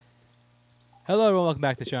Hello, everyone. Welcome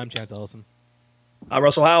back to the show. I'm Chance Ellison. I'm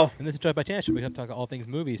Russell Howell. And this is Joy by Chance. We talk all things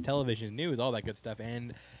movies, television, news, all that good stuff.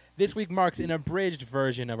 And this week marks an abridged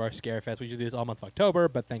version of our Scarefest. We usually do this all month of October,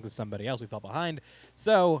 but thanks to somebody else, we fell behind.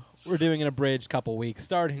 So we're doing an abridged couple weeks,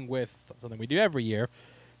 starting with something we do every year,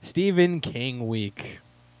 Stephen King Week.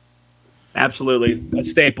 Absolutely. A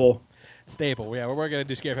staple. Staple. Yeah, we're going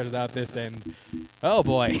to do Scarefest without this, and oh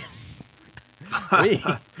boy.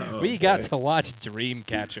 we got to watch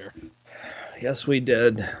Dreamcatcher. Yes, we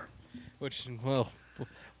did. Which, well,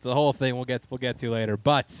 the whole thing we'll get to later.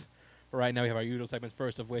 But right now we have our usual segments,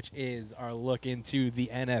 first of which is our look into the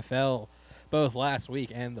NFL, both last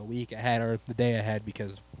week and the week ahead, or the day ahead,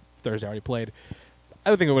 because Thursday already played.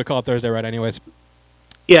 I would think we would call it Thursday, right? Anyways.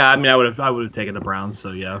 Yeah, I mean, I would have taken the Browns.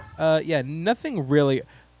 So yeah. Yeah, nothing really.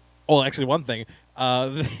 Oh, actually, one thing.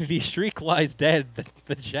 The streak lies dead.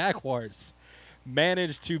 The Jaguars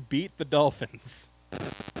managed to beat the Dolphins.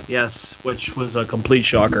 Yes, which was a complete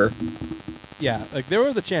shocker. Yeah, like there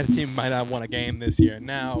was a chance the team might not have won a game this year.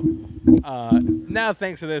 Now,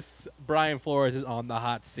 thanks to this, Brian Flores is on the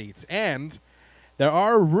hot seats, and there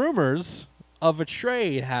are rumors of a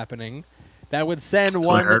trade happening that would send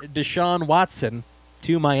Deshaun Watson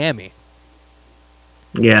to Miami.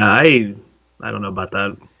 Yeah, I don't know about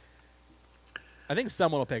that. I think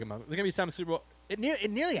someone will pick him up. There's gonna be some Super Bowl. It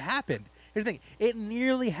nearly happened. Here's the thing. It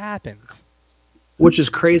nearly happened. Which is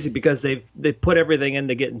crazy because they put everything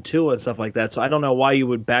into getting Tua and stuff like that. So I don't know why you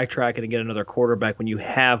would backtrack and get another quarterback when you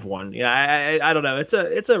have one. Yeah, I don't know. It's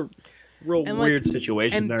a real weird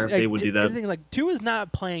situation there if they would do that. The thing, like, Tua's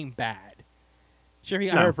not playing bad. Sure, he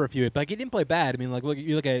got hurt for a few, but like, he didn't play bad. I mean, like,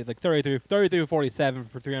 you look at it, like 33 47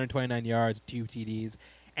 for 329 yards, 2 TDs,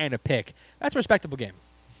 and a pick. That's a respectable game.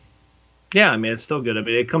 Yeah, I mean, it's still good. I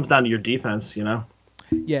mean, it comes down to your defense, you know.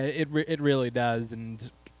 Yeah, it really does,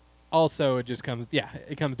 and also it just comes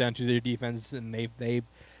down to their defense, and they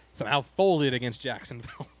somehow folded against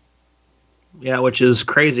Jacksonville. Yeah, which is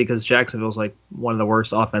crazy because Jacksonville's like one of the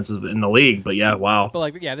worst offenses in the league. But yeah, wow. But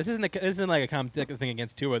like, yeah, this isn't like a thing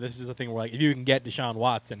against Tua. This is a thing where, like, if you can get Deshaun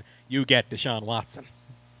Watson, you get Deshaun Watson.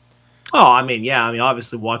 Oh, I mean, yeah, I mean,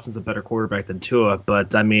 obviously Watson's a better quarterback than Tua,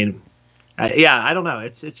 but I mean, yeah, I don't know.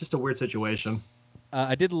 It's just a weird situation.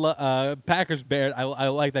 I did Packers Bears. I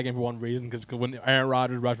like that game for one reason, because when Aaron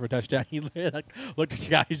Rodgers rushed for a touchdown, he looked at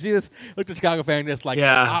Chicago. You see this? Looked at Chicago fan just like,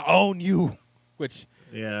 yeah. I own you. Which,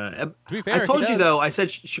 yeah. To be fair, I told you though. I said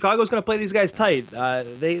Chicago's going to play these guys tight.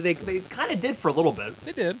 They kind of did for a little bit.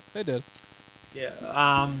 They did. Yeah.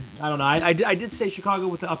 I don't know. I did say Chicago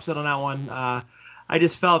with the upset on that one. I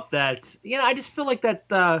just felt that, I just feel like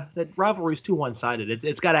that rivalry is too one-sided.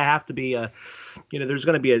 It's got to have to be there's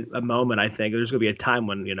going to be a moment, I think. There's going to be a time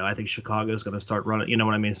when, I think Chicago's going to start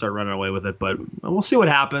running, start running away with it. But we'll see what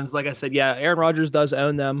happens. Like I said, yeah, Aaron Rodgers does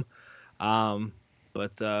own them.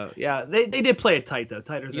 Yeah, they did play it tight, though.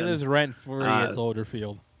 Tighter than... He lives rent-free at Soldier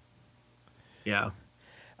Field. Yeah.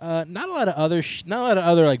 Not a lot of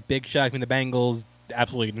other like big shocks. I mean, the Bengals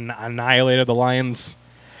absolutely annihilated the Lions.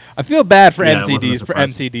 I feel bad for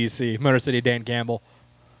MCDC, Motor City Dan Campbell.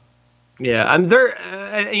 Yeah, I'm there.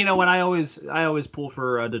 When I always pull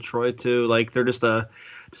for Detroit too. Like, they're just a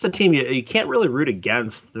team you can't really root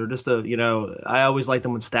against. They're just I always like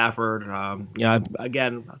them with Stafford.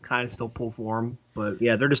 Again, I kind of still pull for them, but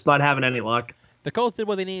yeah, they're just not having any luck. The Colts did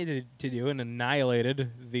what they needed to do and annihilated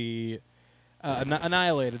the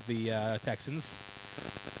Texans.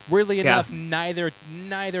 Weirdly enough, neither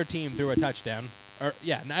team threw a touchdown.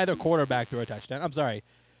 Neither quarterback threw a touchdown. I'm sorry.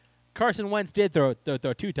 Carson Wentz did throw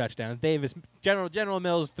 2 touchdowns. General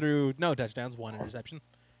Mills threw no touchdowns, 1 interception.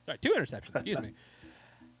 Sorry, 2 interceptions, excuse me.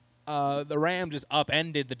 The Rams just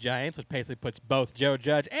upended the Giants, which basically puts both Joe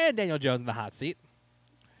Judge and Daniel Jones in the hot seat.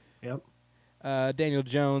 Yep. Daniel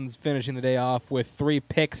Jones finishing the day off with 3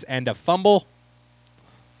 picks and a fumble.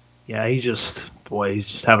 Yeah, he's just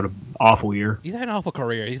having an awful year. He's had an awful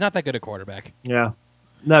career. He's not that good a quarterback. Yeah.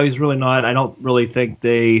 No, he's really not. I don't really think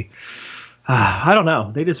I don't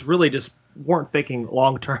know. They just weren't thinking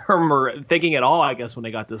long term or thinking at all, I guess, when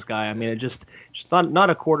they got this guy. I mean, it's just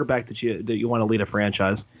not a quarterback that you want to lead a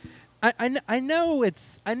franchise. I know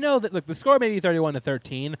that, look, the score may be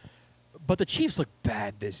 31-13, but the Chiefs look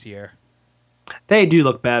bad this year. They do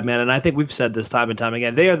look bad, man, and I think we've said this time and time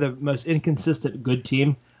again. They are the most inconsistent good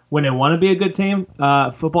team when they want to be a good team,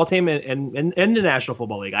 football team in the National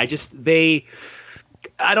Football League.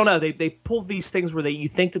 I don't know. They pull these things where you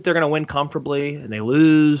think that they're going to win comfortably and they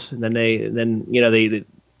lose, and then they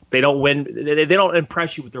don't win. They don't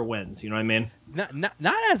impress you with their wins. You know what I mean?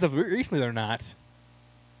 Not as of recently. They're not.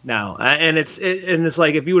 No, and it's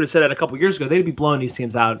like if you would have said that a couple years ago, they'd be blowing these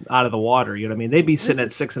teams out of the water. You know what I mean? They'd be sitting at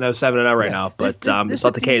 6-0, 7-0 right now. But it's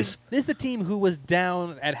not the case. This is a team who was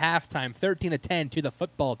down at halftime, 13-10 to the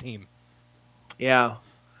football team. Yeah.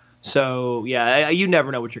 So yeah, you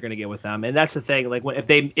never know what you're going to get with them, and that's the thing. Like if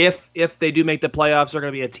they do make the playoffs, they're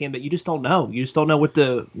going to be a team that you just don't know. You just don't know what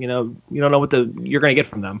you don't know what you're going to get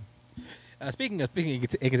from them. Speaking of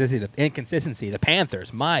inconsistency, the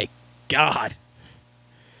Panthers, my God.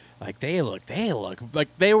 Like they looked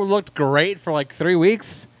great for like 3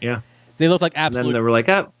 weeks. Yeah, they looked like absolute. And then they were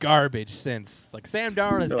like garbage since. Like Sam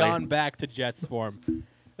Darnold has gone back to Jets form.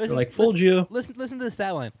 Fooled you. Listen to the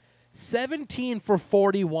stat line: 17 for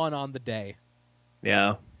 41 on the day.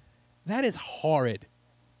 Yeah, that is horrid.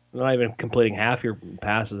 Not even completing half your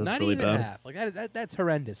passes. That's really bad. Not even half. Like that's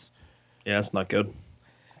horrendous. Yeah, it's not good.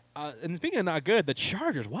 And speaking of not good, the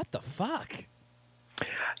Chargers. What the fuck?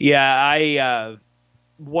 Yeah,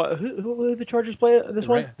 who the Chargers play this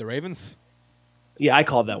one? The Ravens. Yeah, I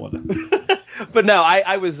called that one. But no,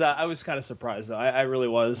 I was kind of surprised though. I really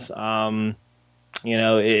was. I don't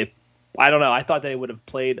know. I thought they would have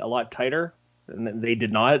played a lot tighter, and they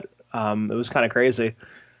did not. It was kind of crazy.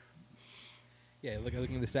 Yeah,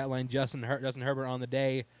 looking at the stat line, Justin Herbert on the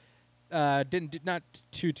day did not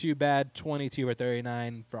too bad. 22 for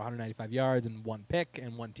 39 for 195 yards and 1 pick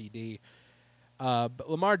and 1 TD. But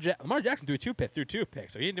Lamar Jackson threw two picks,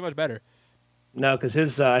 so he didn't do much better. No, because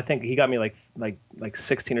his I think he got me like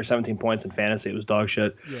 16 or 17 points in fantasy. It was dog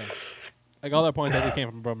shit. Yeah, like all their points actually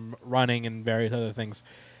came from running and various other things.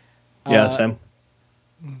 Yeah, same.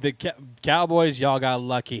 The Cowboys, y'all got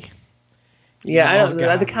lucky. Yeah,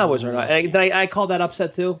 the Cowboys are not. And I called that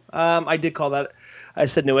upset too. I did call that. I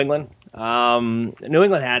said New England. New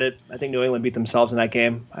England had it. I think New England beat themselves in that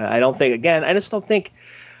game. I don't think. Again, I just don't think.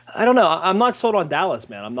 I don't know. I'm not sold on Dallas,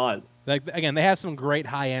 man. I'm not. Like again, they have some great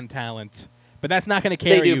high-end talent, but that's not going to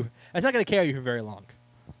carry you. That's not going to carry you for very long.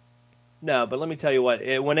 No, but let me tell you what.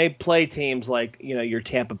 When they play teams like your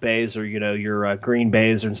Tampa Bays or your Green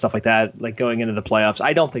Bays and stuff like that, like going into the playoffs,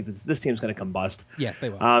 I don't think this team's going to combust. Yes, they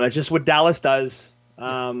will. It's just what Dallas does.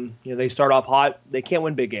 They start off hot. They can't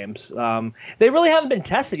win big games. They really haven't been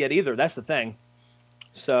tested yet either. That's the thing.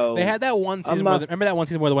 So they had that one season. Remember that one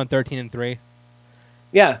season where they won 13-3?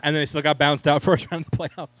 Yeah, and then they still got bounced out first round of the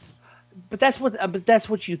playoffs. But that's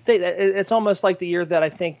what you think. It's almost like the year that I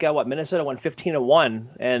think Minnesota won 15-1,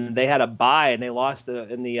 and they had a bye and they lost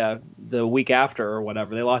in the week after or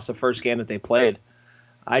whatever. They lost the first game that they played.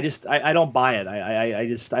 I don't buy it.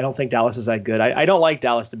 I don't think Dallas is that good. I don't like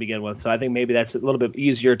Dallas to begin with, so I think maybe that's a little bit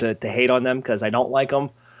easier to hate on them because I don't like them.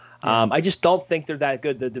 Yeah. I just don't think they're that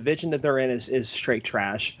good. The division that they're in is straight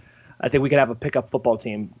trash. I think we could have a pickup football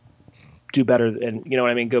team do better,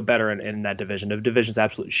 and go better in that division. The division's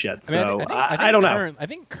absolute shit. So I don't know. I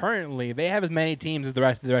think currently they have as many teams as the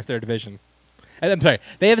rest of their division. I'm sorry,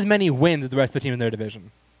 they have as many wins as the rest of the teams in their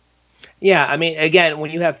division. Yeah, I mean, again,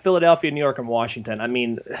 when you have Philadelphia, New York, and Washington, I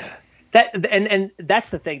mean, that and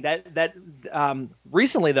that's the thing that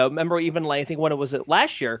recently though, remember even I think when it was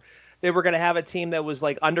last year, they were going to have a team that was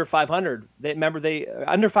like under 500. They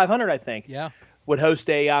under 500, I think. Yeah. Would host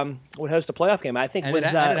a playoff game. I think and was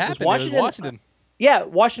Washington. It was Washington. Yeah,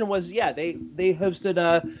 Washington was. Yeah, they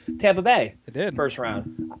hosted Tampa Bay. It did first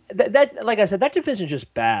round. That like I said, that division's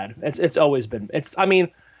just bad. It's always been.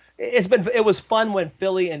 It was fun when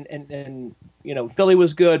Philly and Philly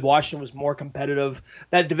was good. Washington was more competitive.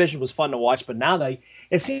 That division was fun to watch. But now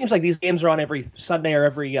it seems like these games are on every Sunday or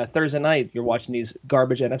every Thursday night. You're watching these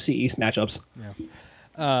garbage NFC East matchups.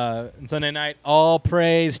 Yeah. And Sunday night, all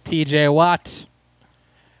praise T.J. Watt.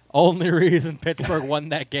 Only reason Pittsburgh won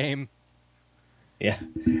that game. Yeah.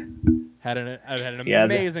 Had an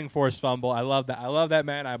amazing forced fumble. I love that. I love that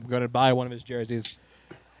man. I'm going to buy one of his jerseys.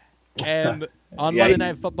 And on Monday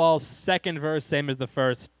Night Football, second verse, same as the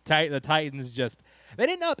first. The Titans they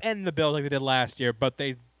didn't upend the Bills like they did last year, but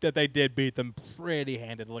they did beat them pretty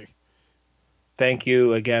handedly. Thank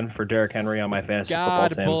you again for Derrick Henry on my fantasy football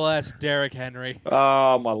team. God bless Derrick Henry.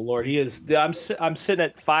 Oh my Lord, he is. I'm sitting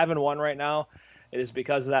at 5-1 right now. It is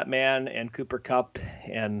because of that man and Cooper Kupp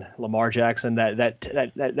and Lamar Jackson.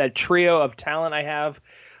 That trio of talent I have.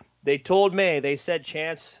 They told me, they said,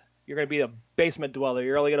 Chance, you're going to be a basement dweller.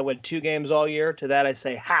 You're only going to win 2 games all year. To that I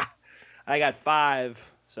say, ha! I got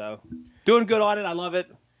 5. So doing good on it. I love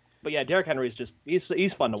it. But yeah, Derrick Henry is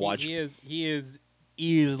he's fun to watch. He is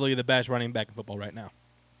easily the best running back in football right now.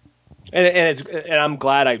 And I'm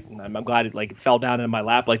glad it fell down in my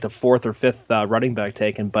lap like the 4th or 5th running back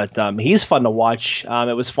taken. But he's fun to watch.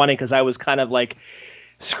 It was funny because I was kind of like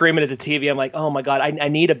screaming at the TV. I'm like, oh my God, I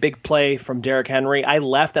need a big play from Derrick Henry. I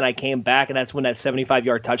left and I came back, and that's when that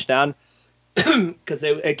 75-yard touchdown, because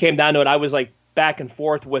it came down to it. I was like back and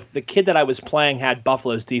forth with the kid that I was playing had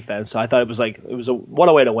Buffalo's defense, so I thought it was what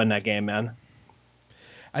a way to win that game, man.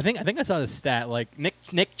 I think I saw the stat, like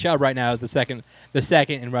Nick Chubb right now is the second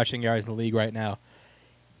in rushing yards in the league right now.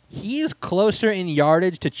 He is closer in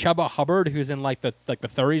yardage to Chuba Hubbard, who's in like the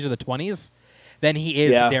 30s or the 20s, than he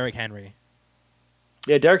is to Derrick Henry.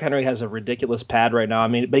 Yeah, Derrick Henry has a ridiculous pad right now. I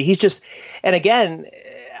mean, but he's just, and again,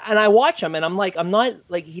 and I watch him, and I'm not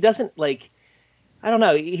like, he doesn't like, I don't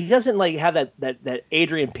know, he doesn't like have that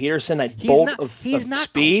Adrian Peterson, that bolt of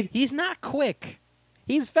speed. He's not quick.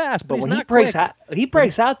 He's fast, but when he's not quick. He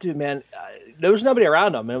breaks out, dude, man. There was nobody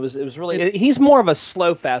around him. It was really. He's more of a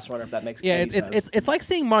slow, fast runner, if that makes any sense. It's like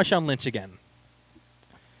seeing Marshawn Lynch again.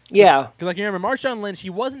 Yeah, because like you remember Marshawn Lynch, he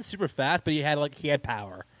wasn't super fast, but he had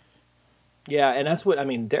power. Yeah, and that's what I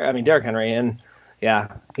mean. Derrick Henry, and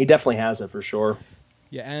yeah, he definitely has it for sure.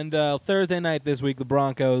 Yeah, and Thursday night this week, the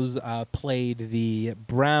Broncos played the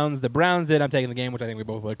Browns. The Browns did. I'm taking the game, which I think we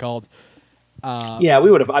both would have called. Yeah,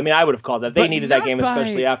 we would have. I mean, I would have called that. They needed that game,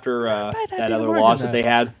 especially after that other loss that they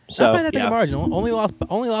had. So not by that big a margin. Only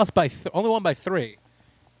won by 3.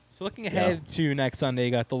 So looking ahead to next Sunday,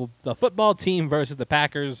 you got the football team versus the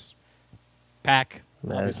Packers.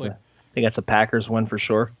 Obviously. I think that's a Packers win for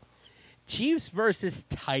sure. Chiefs versus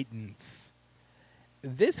Titans.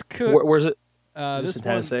 This could. Where's it? Is this in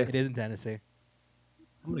Tennessee? It is in Tennessee.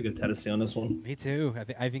 I'm gonna go Tennessee on this one. Me too.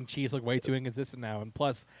 I think Chiefs look way too inconsistent now, and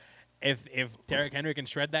plus, if Derrick Henry can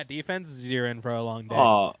shred that defense, you're in for a long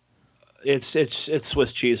day. It's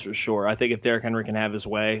Swiss cheese for sure. I think if Derrick Henry can have his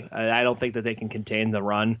way, I don't think that they can contain the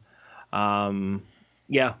run.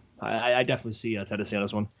 Yeah, I definitely see Tennessee on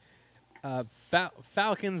this one.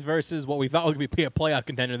 Falcons versus what we thought would be a playoff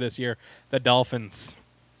contender this year, the Dolphins.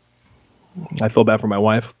 I feel bad for my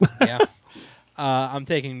wife. Yeah. I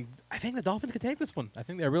think the Dolphins could take this one. I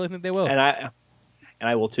really think they will. And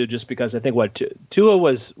I will too, just because I think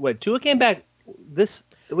Tua came back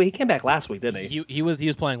he came back last week, didn't he? He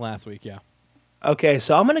was playing last week, yeah. Okay,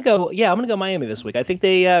 so I'm gonna go Miami this week. I think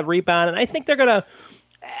they rebound, and I think they're gonna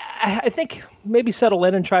maybe settle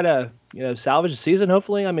in and try to salvage the season.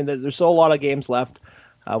 Hopefully, I mean there's still a lot of games left.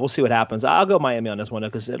 We'll see what happens. I'll go Miami on this one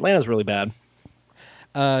because Atlanta's really bad.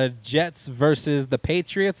 Jets versus the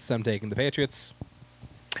Patriots. I'm taking the Patriots.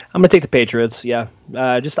 I'm going to take the Patriots, yeah.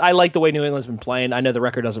 I like the way New England's been playing. I know the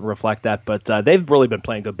record doesn't reflect that, but they've really been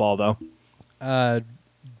playing good ball, though.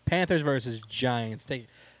 Panthers versus Giants.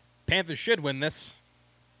 Panthers should win this.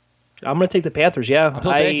 I'm going to take the Panthers, yeah. I'm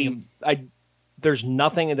still taking them. There's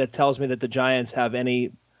nothing that tells me that the Giants have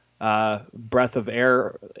any breath of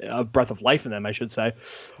life in them, I should say.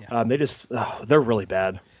 Yeah. They're really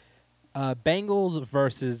bad. Bengals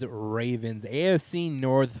versus Ravens. AFC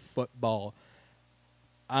North football.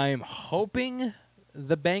 I'm hoping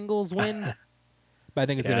the Bengals win, but I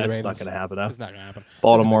think it's going to be the Ravens. It's not going to happen. Huh? It's not going to happen.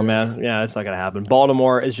 Baltimore, man. Yeah, it's not going to happen.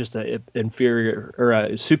 Baltimore is just an inferior or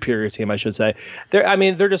a superior team, I should say.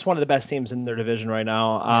 They're just one of the best teams in their division right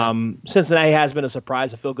now. Yeah. Cincinnati has been a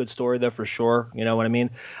surprise, a feel-good story, though, for sure. You know what I mean?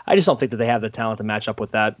 I just don't think that they have the talent to match up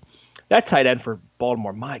with that. That tight end for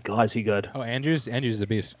Baltimore, my God, is he good? Oh, Andrews is a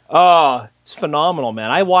beast. Oh, it's phenomenal, man.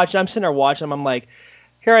 I'm sitting there watching him. I'm like,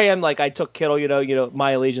 here I am, like I took Kittle,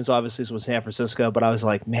 my allegiance obviously was San Francisco, but I was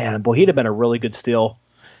like, man, boy, he'd have been a really good steal.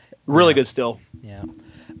 Good steal. Yeah.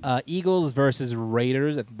 Eagles versus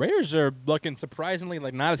Raiders. Raiders are looking surprisingly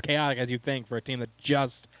like not as chaotic as you'd think for a team that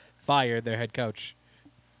just fired their head coach.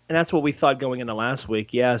 And that's what we thought going into last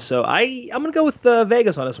week. Yeah, so I'm going to go with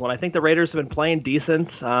Vegas on this one. I think the Raiders have been playing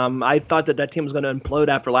decent. I thought that team was going to implode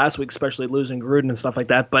after last week, especially losing Gruden and stuff like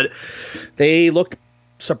that, but they looked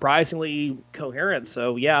surprisingly coherent.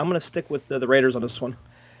 So, yeah, I'm going to stick with the Raiders on this one.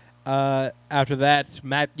 After that,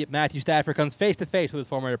 Matthew Stafford comes face-to-face with his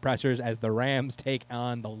former oppressors as the Rams take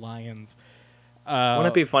on the Lions. Wouldn't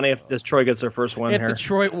it be funny if Detroit gets their first win here? If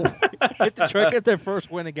Detroit gets their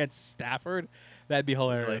first win against Stafford, that'd be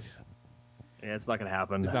hilarious. Yeah, it's not going to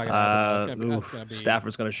happen. It's not going to happen.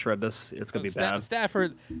 Stafford's going to shred this. It's going to be bad.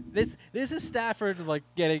 Stafford, this is Stafford like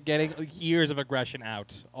getting years of aggression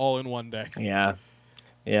out all in one day. Yeah.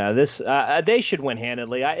 This they should win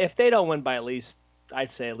handedly. If they don't win by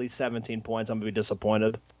I'd say at least 17 points, I'm going to be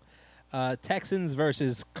disappointed. Texans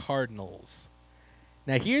versus Cardinals.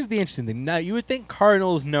 Now, here's the interesting thing. Now, you would think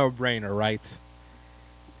Cardinals no-brainer, right?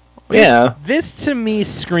 This to me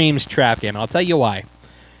screams trap game. I'll tell you why.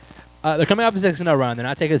 They're coming off a 6-0 run. They're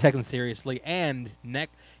not taking the Texans seriously. And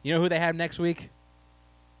you know who they have next week?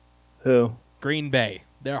 Who? Green Bay.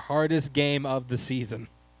 Their hardest game of the season.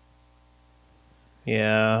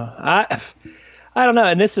 Yeah, I don't know.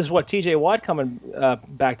 And this is what T.J. Watt coming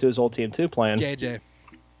back to his old team too, playing. JJ.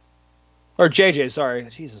 Or J.J. Sorry,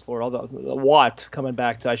 Jesus Lord, all the Watt coming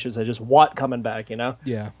back to, I should say, just Watt coming back.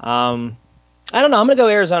 Yeah. I don't know. I'm gonna go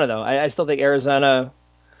Arizona though. I still think Arizona,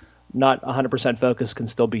 not 100% focused, can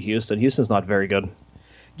still be Houston. Houston's not very good.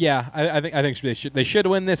 Yeah, I think they should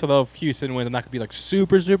win this. Although if Houston wins, I'm not gonna be like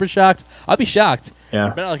super shocked. I'll be shocked.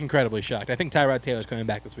 Yeah. But not like incredibly shocked. I think Tyrod Taylor's coming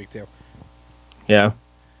back this week too. Yeah.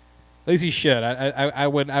 At least he should. I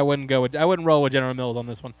wouldn't roll with General Mills on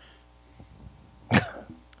this one.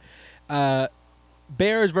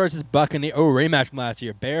 Bears versus Buccaneers. Oh, rematch from last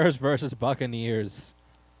year. Bears versus Buccaneers.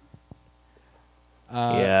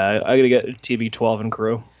 Yeah, I gotta get TB12 and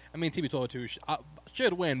crew. I mean, TB12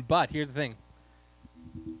 should win, but here's the thing: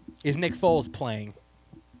 is Nick Foles playing?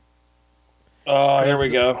 Oh, here we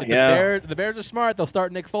go. The Bears are smart. They'll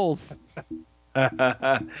start Nick Foles.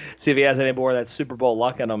 See if he has any more of that Super Bowl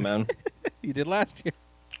luck in him, man. He did last year.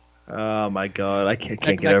 Oh my God, I can't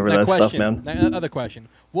get over that stuff, man. Other question: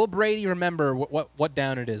 will Brady remember what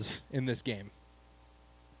down it is in this game?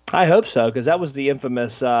 I hope so, because that was the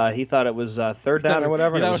infamous. He thought it was third down or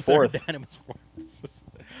whatever, and it was fourth. Third down, it was fourth.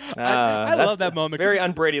 I love that moment. Very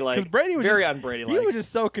un-Brady-like. Because Brady was very un-Brady-like. He was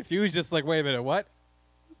just so confused, just like, wait a minute, what?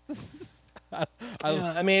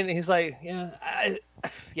 I mean, he's like,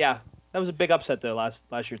 yeah. That was a big upset though last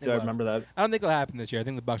year too. I remember that. I don't think it'll happen this year. I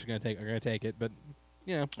think the Bucs are gonna take it, but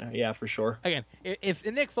yeah, for sure. Again, if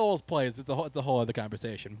Nick Foles plays, it's a whole other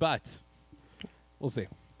conversation. But we'll see.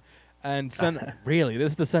 And really,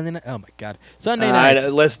 this is the Sunday night. Oh my God, Sunday night.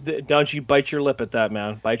 Don't you bite your lip at that,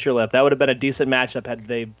 man. Bite your lip. That would have been a decent matchup had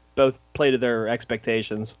they both played to their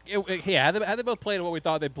expectations. Had they both played at what we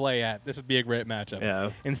thought they'd play at, this would be a great matchup. Yeah.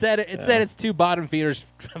 Instead, it's two bottom feeders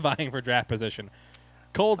vying for draft position.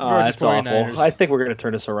 Colts versus 49ers. Awful. I think we're going to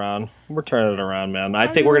turn this around. We're turning it around, man. I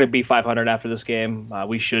think we're going to be 500 after this game.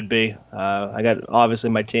 We should be. I got obviously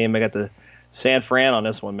my team. I got the San Fran on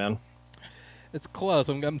this one, man. It's close.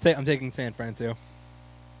 I'm taking San Fran too.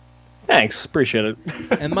 Thanks, appreciate it.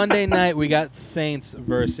 And Monday night we got Saints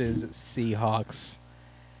versus Seahawks.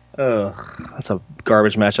 Ugh, that's a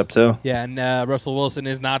garbage matchup too. Yeah, and Russell Wilson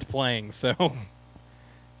is not playing, so at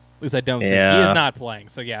least I don't think he is not playing.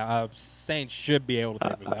 So yeah, Saints should be able to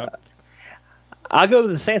take this out. I'll go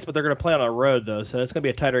with the Saints, but they're going to play on a road though, so it's going to be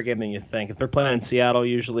a tighter game than you think. If they're playing in Seattle,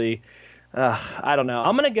 usually, I don't know.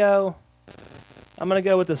 I'm going to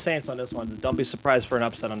go with the Saints on this one. Don't be surprised for an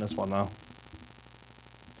upset on this one though.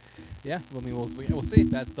 Yeah, I mean, we'll see.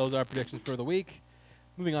 Those are our predictions for the week.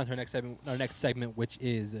 Moving on to our next segment, which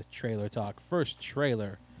is trailer talk. First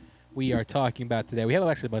trailer we are talking about today. We have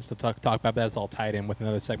actually a bunch to talk about, but that's all tied in with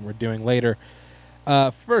another segment we're doing later.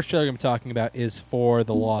 First trailer I'm talking about is for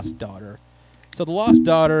The Lost Daughter. So The Lost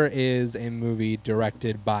Daughter is a movie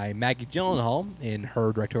directed by Maggie Gyllenhaal in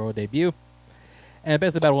her directorial debut. And it's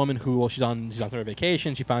basically about a woman who, she's on her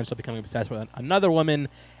vacation. She finds herself becoming obsessed with another woman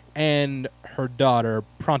and her daughter,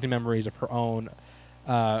 prompting memories of her own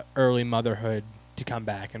early motherhood to come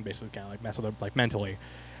back and basically kind of like mess with her like mentally.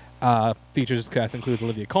 Features cast includes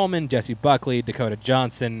Olivia Colman, Jesse Buckley, Dakota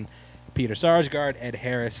Johnson, Peter Sarsgaard, Ed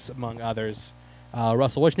Harris, among others.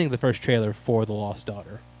 Russell, what do you think of the first trailer for The Lost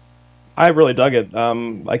Daughter? I really dug it.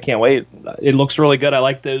 I can't wait. It looks really good. I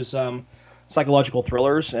like those psychological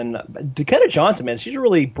thrillers. And Dakota Johnson, man, she's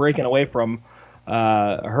really breaking away from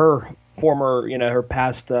her former, her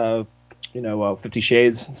past, 50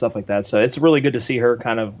 Shades and stuff like that. So it's really good to see her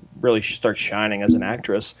kind of really start shining as an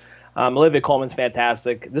actress. Olivia Colman's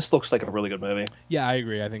fantastic. This looks like a really good movie. Yeah, I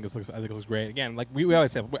agree. I think it looks great. Again, like we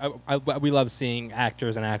always say, we love seeing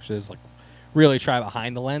actors and actresses like really try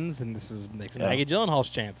behind the lens, and this is Maggie Gyllenhaal's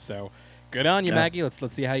chance. So good on you, Maggie. Let's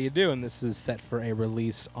see how you do. And this is set for a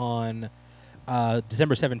release on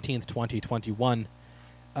December 17th, 2021.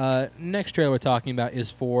 Next trailer we're talking about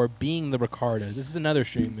is for Being the Ricardos. This is another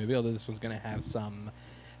streaming movie, although this one's going to have some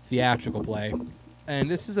theatrical play. And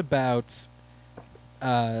this is about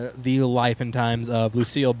the life and times of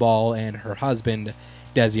Lucille Ball and her husband,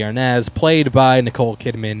 Desi Arnaz, played by Nicole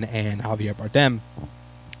Kidman and Javier Bardem.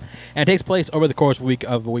 And it takes place over the course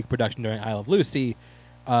of a week production during I Love Lucy,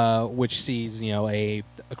 which sees a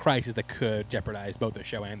crisis that could jeopardize both their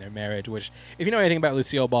show and their marriage. Which, if you know anything about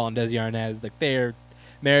Lucille Ball and Desi Arnaz, like their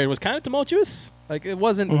marriage was kind of tumultuous. Like it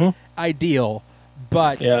wasn't ideal,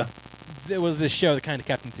 but there was this show that kind of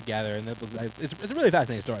kept them together, and it's a really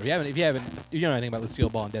fascinating story. If you don't know anything about Lucille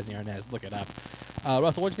Ball and Desi Arnaz, look it up.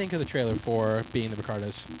 Russell, what do you think of the trailer for Being the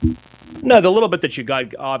Ricardos? No, the little bit that you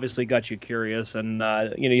got obviously got you curious, and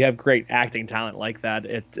you have great acting talent like that.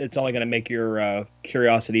 It's only going to make your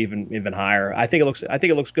curiosity even higher. I think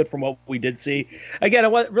it looks good from what we did see. Again,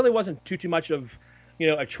 it really wasn't too much of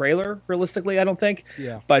a trailer realistically. I don't think.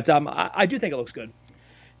 Yeah. But I do think it looks good.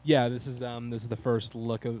 Yeah, this is the first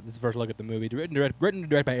look at the movie. Written and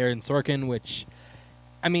directed by Aaron Sorkin, which,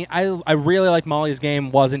 I mean, I really liked Molly's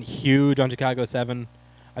Game. Wasn't huge on Chicago 7.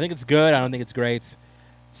 I think it's good. I don't think it's great.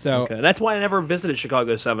 So okay. That's why I never visited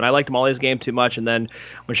Chicago 7. I liked Molly's Game too much, and then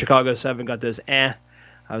when Chicago 7 got this, I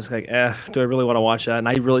was like, do I really want to watch that? And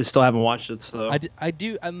I really still haven't watched it. So I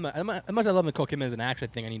do. As much as I love Nicole Kidman as an actor, I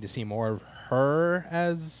think I need to see more of her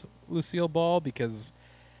as Lucille Ball because,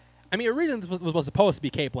 I mean, originally this was supposed to be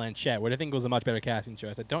Cate Blanchett, which I think was a much better casting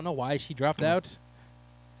choice. I don't know why she dropped out.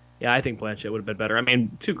 Yeah, I think Blanchett would have been better. I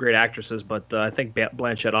mean, two great actresses, but I think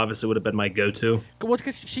Blanchett obviously would have been my go-to. Well,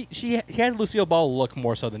 because she has Lucille Ball look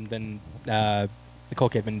more so than Nicole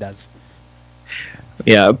Kidman does.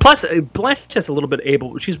 Yeah. Plus, Blanchett's a little bit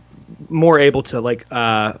able. She's more able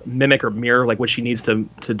to mimic or mirror what she needs to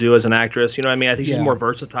do as an actress. You know what I mean? I think she's more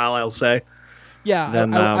versatile. I'll say. Yeah,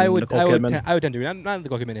 than, I would Nicole Kidman. I would tend to. Not that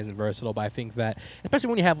Nicole Kidman isn't versatile, but I think that especially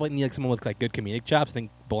when you have someone with good comedic chops, I think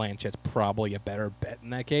Blanchett's probably a better bet in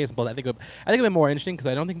that case. But I think it'd be more interesting because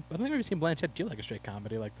I don't think I've ever seen Blanchett do a straight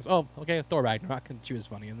comedy like this. Oh, okay, Thor Ragnarok, and she was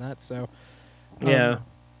funny in that. So yeah.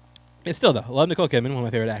 It's still though. I love Nicole Kidman, one of my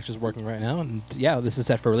favorite actors working right now, and yeah, this is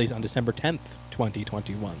set for release on December 10th,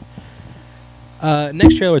 2021.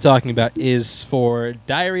 Next trailer we're talking about is for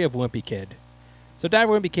Diary of a Wimpy Kid. So Diary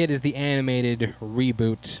of a Wimpy Kid is the animated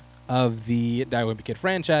reboot of the Diary of a Wimpy Kid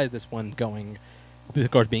franchise. This one going,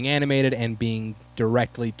 of course, being animated and being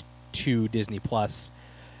directly to Disney Plus.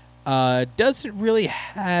 Doesn't really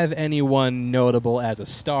have anyone notable as a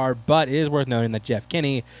star, but it is worth noting that Jeff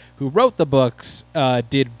Kinney, who wrote the books,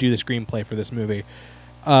 did do the screenplay for this movie.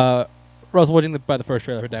 Russell, what do you think about the first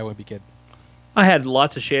trailer for Die Wimpy Kid? I had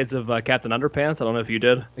lots of shades of Captain Underpants. I don't know if you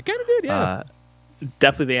did. I kind of did, yeah.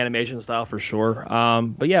 Definitely the animation style for sure.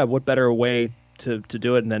 But yeah, what better way to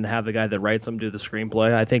do it and then have the guy that writes them do the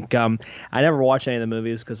screenplay? I think I never watched any of the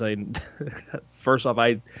movies because first off,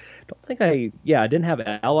 I didn't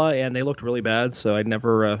have Ella, and they looked really bad, so I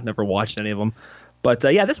never watched any of them.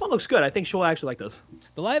 But yeah, this one looks good. I think she'll actually like this.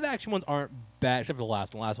 The live action ones aren't bad, except for the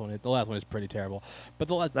last one. The last one is pretty terrible. But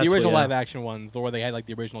the original live action ones, where they had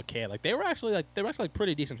the original kid, they were actually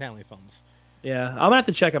pretty decent family films. Yeah, I'm gonna have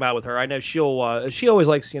to check them out with her. I know she always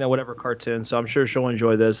likes whatever cartoon, so I'm sure she'll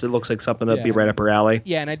enjoy this. It looks like something that'd be right up her alley.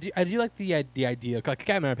 Yeah, and I do like the idea.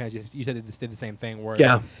 Captain Underpants, you said they did the same thing where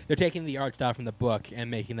they're taking the art style from the book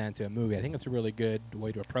and making that into a movie. I think that's a really good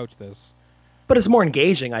way to approach this. But it's more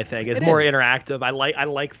engaging. I think it's more interactive. I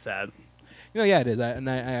like that. Yeah, it is, I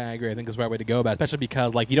agree. I think it's the right way to go about it, especially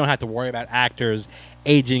because you don't have to worry about actors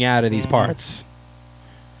aging out of these parts.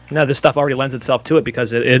 No, this stuff already lends itself to it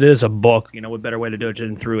because it is a book. What better way to do it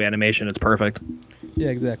than through animation? It's perfect. Yeah,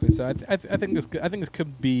 exactly. So I think this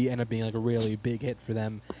could end up being a really big hit for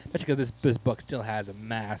them, especially because this book still has a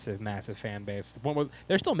massive fan base.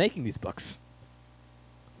 They're still making these books.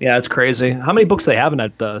 Yeah, it's crazy. How many books do they have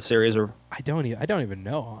in that series? Or I don't even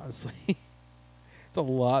know, honestly. It's a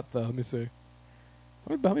lot, though. Let me see.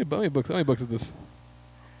 How many books is this?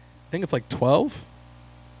 I think it's 12.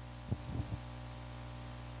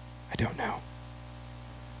 I don't know.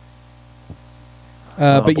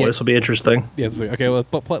 But boy, this will be interesting. Yeah, okay. Well,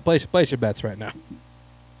 place your bets right now.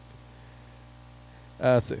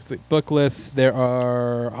 Book lists. There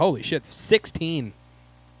are holy shit, 16.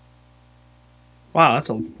 Wow, that's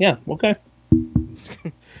okay.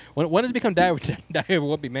 When does it become Diary of a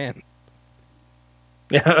Wimpy Man?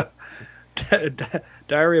 Yeah,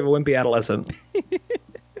 Diary of a Wimpy Adolescent.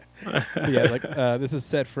 Yeah, this is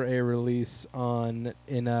set for a release in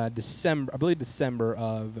December. I believe December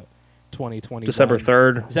of 2021. December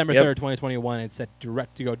 3rd. December 3rd, 2021. It's set to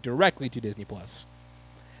go directly to Disney Plus.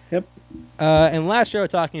 Yep. And last year, we're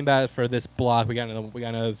talking about for this block. We got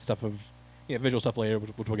into stuff of visual stuff later,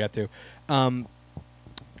 which we'll get to.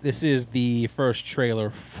 This is the first trailer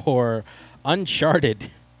for Uncharted.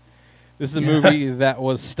 This is a movie that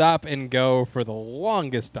was stop and go for the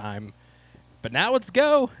longest time, but now it's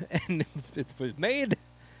go, and it's made,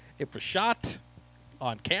 it was shot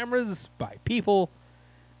on cameras by people,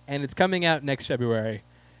 and it's coming out next February.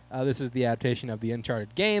 This is the adaptation of the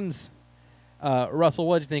Uncharted games. Russell,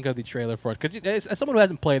 what did you think of the trailer for it? Because as someone who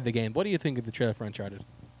hasn't played the game, what do you think of the trailer for Uncharted?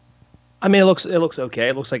 I mean, it looks okay.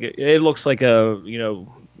 It looks like a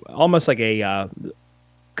almost like a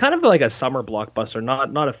kind of like a summer blockbuster,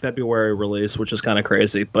 not a February release, which is kind of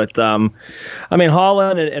crazy. But I mean,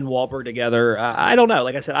 Holland and Wahlberg together. I don't know.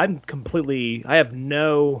 Like I said, I have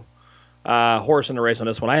no horse in the race on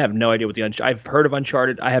this one. I have no idea what I've heard of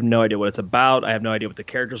Uncharted. I have no idea what it's about. I have no idea what the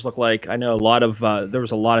characters look like. I know a lot of there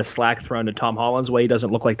was a lot of slack thrown to Tom Holland's way. He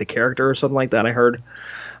doesn't look like the character or something like that. I heard.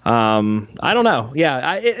 I don't know.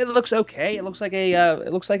 Yeah, it looks okay. It looks like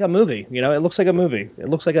a movie. You know, it looks like a movie. It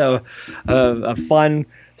looks like a fun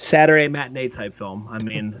Saturday matinee type film. I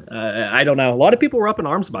mean, I don't know. A lot of people were up in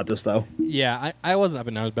arms about this, though. Yeah, I wasn't up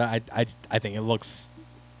in arms, but I think it looks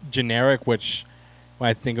generic, which when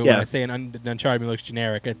I say an Uncharted movie looks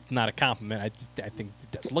generic, it's not a compliment. I think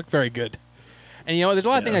it doesn't look very good. And you know, there's a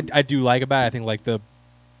lot of things I do like about it.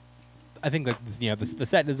 I think the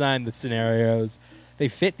set design, the scenarios, they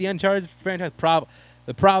fit the Uncharted franchise.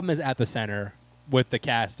 The problem is at the center with the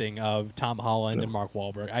casting of Tom Holland and Mark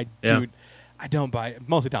Wahlberg. I don't buy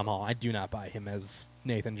mostly Tom Holland. I do not buy him as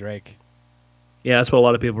Nathan Drake. Yeah, that's what a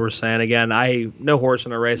lot of people were saying. Again, no horse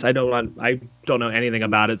in a race. I don't know anything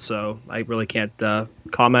about it, so I really can't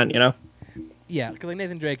comment. You know. Yeah, because like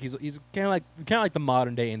Nathan Drake, he's kind of like the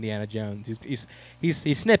modern day Indiana Jones.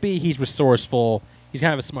 He's snippy. He's resourceful. He's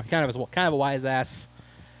kind of a smart, kind of a wise ass.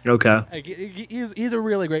 Okay. Like, he's a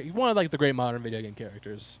really great one of like the great modern video game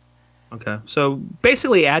characters. Okay, so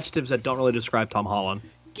basically adjectives that don't really describe Tom Holland.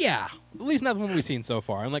 Yeah, at least not the one we've seen so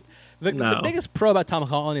far. And like the biggest pro about Tom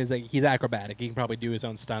Holland is like he's acrobatic. He can probably do his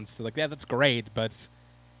own stunts. So like that's great, but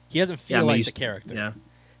he doesn't feel like the character. Yeah.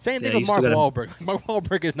 Same thing with Mark Wahlberg. Mark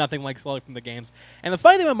Wahlberg is nothing like Sully from the games. And the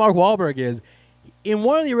funny thing about Mark Wahlberg is, in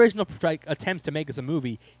one of the original attempts to make this a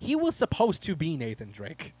movie, he was supposed to be Nathan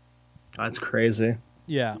Drake. That's crazy.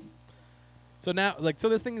 Yeah. So now,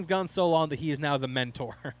 this thing has gone so long that he is now the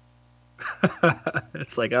mentor.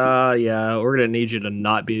 It's like, yeah, we're gonna need you to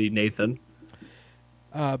not be Nathan.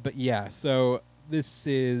 But yeah, so this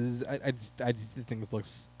is I just think this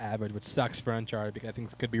looks average, which sucks for Uncharted because I think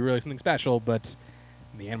this could be really something special. But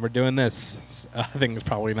in the end, we're doing this. So I think it's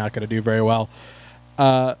probably not going to do very well.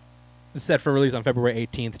 It's set for release on February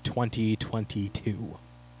 18th, 2022,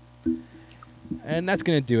 and that's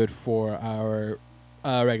going to do it for our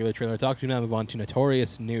regular trailer talk. We now move on to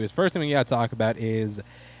Notorious News. First thing we got to talk about is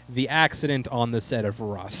the accident on the set of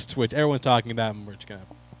Rust, which everyone's talking about, and we're just going to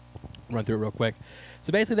run through it real quick.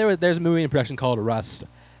 So basically, there's a movie in production called Rust,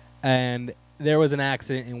 and there was an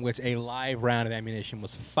accident in which a live round of ammunition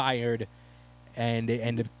was fired, and it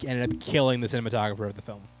ended up killing the cinematographer of the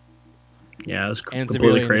film. Yeah, it was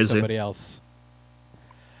completely crazy. Somebody else.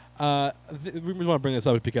 We want to bring this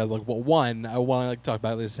up because, like, well, one, I want to talk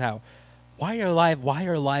about this why are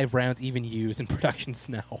live rounds even used in productions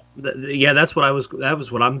now? Yeah, that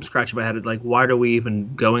was what I'm scratching my head. Like, why are we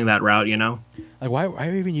even going that route? You know, like why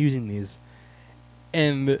are we even using these?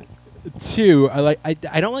 And two,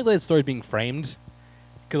 I don't like the story being framed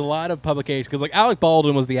because a lot of publications, because like Alec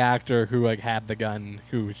Baldwin was the actor who like had the gun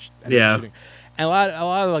who ended up shooting, and a lot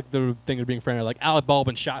of like the things are being framed like Alec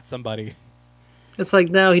Baldwin shot somebody. It's like,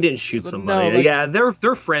 no, he didn't shoot somebody. No, like, yeah, they're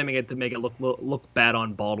framing it to make it look bad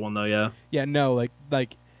on Baldwin, though. Yeah. Yeah, no, like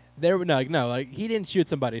he didn't shoot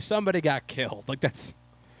somebody. Somebody got killed. Like that's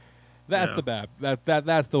the bad.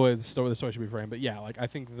 That's the way the story should be framed. But yeah, like I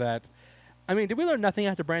think that. I mean, did we learn nothing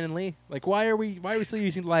after Brandon Lee? Like, why are we still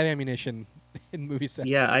using live ammunition in movie sets?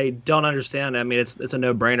 Yeah, I don't understand. I mean, it's a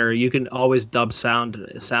no-brainer. You can always dub sound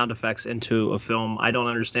effects into a film. I don't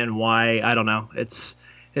understand why. I don't know. It's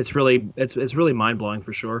really mind-blowing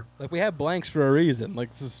for sure. Like, we have blanks for a reason.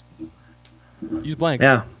 Like, just use blanks.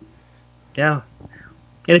 Yeah.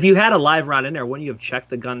 And if you had a live round in there, wouldn't you have checked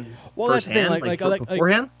the gun firsthand,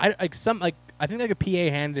 beforehand? I think like a PA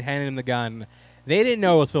handed him the gun. They didn't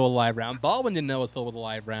know it was filled with a live round. Baldwin didn't know it was filled with a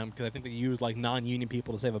live round because I think they used like non-union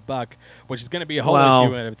people to save a buck, which is going to be a whole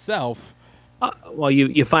issue in itself. Well,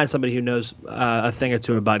 you find somebody who knows a thing or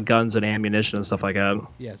two about guns and ammunition and stuff like that.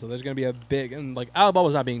 Yeah, so there's going to be a big, and like Alec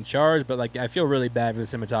Baldwin's not being charged, but like I feel really bad for the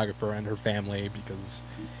cinematographer and her family because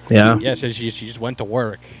she just went to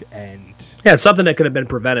work and it's something that could have been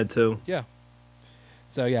prevented too. Yeah.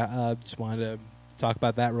 So just wanted to talk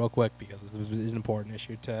about that real quick because this is an important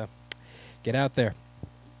issue to get out there.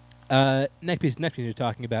 Next piece you're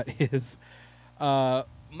talking about is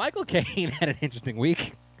Michael Caine had an interesting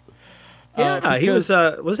week. Yeah, he was.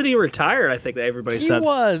 Wasn't he retired? I think that everybody said he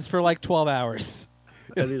was for like 12 hours.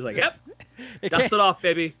 And he's like, "Yep, dust it off,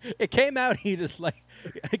 baby." It came out. He just like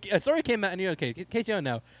a story came out, and in case you don't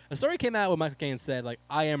know, a story came out where Michael Caine said like,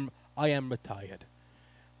 "I am retired,"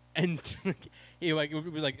 and he was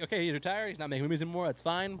like, "Okay, he's retired. He's not making movies anymore. That's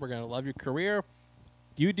fine. We're gonna love your career.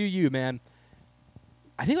 You do you, man."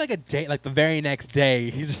 I think like a day, like the very next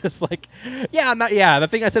day, he's just like, yeah, I'm not. Yeah, the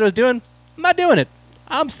thing I said I was doing, I'm not doing it.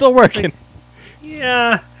 I'm still working.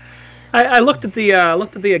 Yeah. I looked at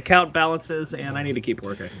the account balances, and I need to keep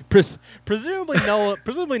working. Presumably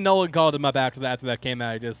Nolan called him up after that came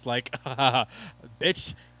out, just like,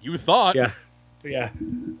 bitch, you thought. Yeah.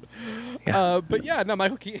 But yeah, no,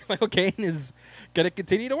 Michael Caine is gonna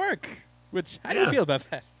continue to work. Which how do you feel about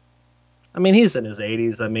that? I mean, he's in his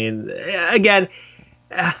 80s. I mean, again,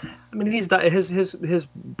 he's done his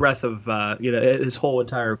breadth of his whole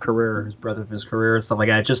entire career, his breadth of his career and stuff like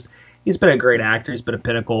that. Just he's been a great actor. He's been a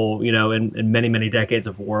pinnacle, in many decades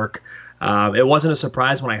of work. It wasn't a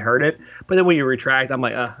surprise when I heard it, but then when you retract, I'm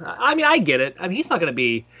like, I get it. I mean, he's not going to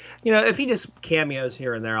be, if he just cameos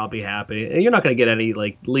here and there, I'll be happy. You're not going to get any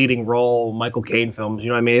like leading role Michael Caine films. You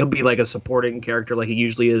know what I mean? He'll be like a supporting character like he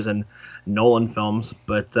usually is in Nolan films.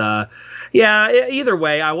 But either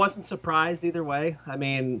way, I wasn't surprised either way. I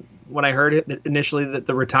mean, when I heard it initially that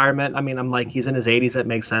the retirement, I mean, I'm like, he's in his 80s. That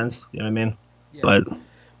makes sense. You know what I mean? Yeah. But.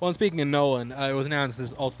 Well, and speaking of Nolan, it was announced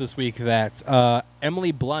this week that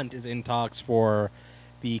Emily Blunt is in talks for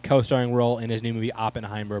the co-starring role in his new movie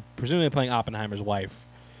Oppenheimer, presumably playing Oppenheimer's wife.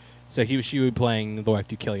 So she would be playing the wife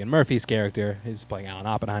to Cillian Murphy's character. He's playing Alan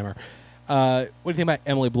Oppenheimer. What do you think about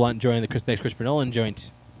Emily Blunt joining the next Christopher Nolan joint?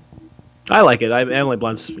 I like it. Emily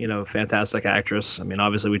Blunt's a fantastic actress. I mean,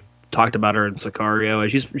 obviously we talked about her in Sicario.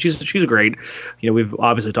 She's great. We've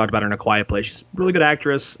obviously talked about her in A Quiet Place. She's a really good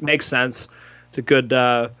actress. Makes sense. It's a good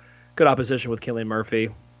opposition with Cillian Murphy.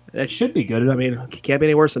 It should be good. I mean, it can't be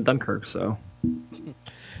any worse than Dunkirk. So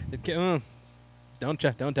don't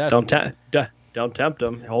test. Don't tempt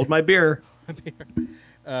him. Hold my beer.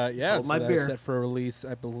 Hold my beer. Set for a release,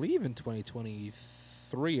 I believe, in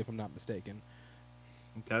 2023, if I'm not mistaken.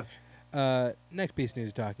 Okay. Next piece of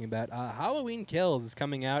news we're talking about: Halloween Kills is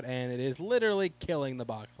coming out, and it is literally killing the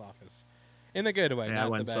box office in a good way, not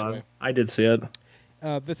the bad way. I did see it.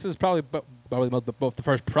 This is probably the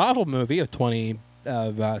first profitable movie of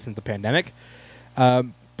since the pandemic,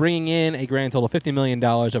 bringing in a grand total of $50 million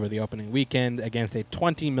over the opening weekend against a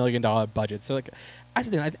 $20 million budget. So, I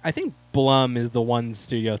think Blum is the one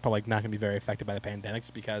studio that's probably not going to be very affected by the pandemic,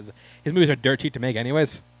 just because his movies are dirt cheap to make,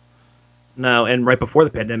 anyways. No, and right before the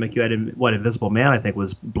pandemic, you had Invisible Man, I think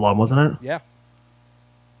was Blum, wasn't it? Yeah.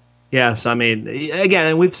 Yes, I mean, again,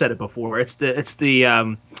 and we've said it before. It's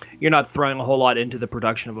the you're not throwing a whole lot into the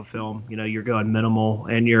production of a film. You're going minimal,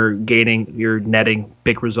 and you're netting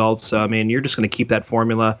big results. So I mean, you're just going to keep that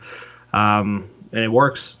formula, and it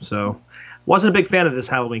works. So, wasn't a big fan of this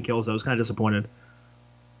Halloween Kills. I was kind of disappointed.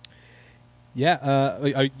 Yeah,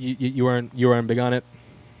 you weren't big on it.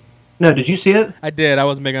 No, did you see it? I did. I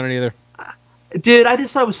wasn't big on it either. Dude, I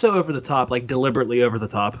just thought it was so over the top, like deliberately over the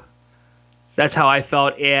top. That's how I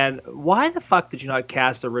felt. And why the fuck did you not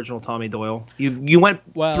cast original Tommy Doyle? You went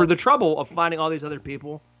through the trouble of finding all these other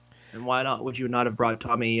people, and why not? Would you not have brought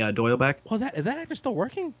Tommy Doyle back? Well, is that actor still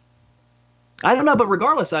working? I don't know, but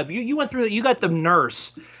regardless of you went through. You got the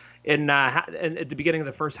nurse at the beginning of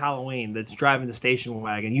the first Halloween that's driving the station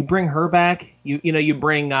wagon. You bring her back. You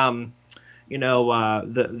bring the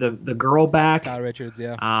girl back. Kyle Richards,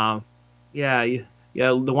 yeah.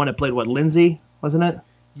 The one that played Lindsay, wasn't it?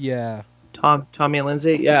 Yeah. Tommy and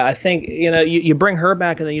Lindsay. Yeah, I think you bring her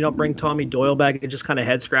back and then you don't bring Tommy Doyle back. It's just kind of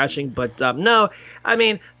head scratching. But no, I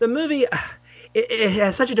mean the movie. It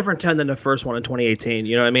has such a different tone than the first one in 2018.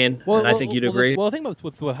 You know what I mean? Well, I think you'd agree. The thing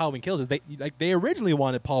with Halloween Kills is they originally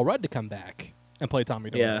wanted Paul Rudd to come back and play Tommy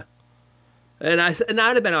Doyle. Yeah, and I'd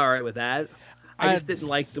have been all right with that. I just didn't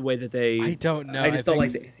like the way that they. I don't know. I just don't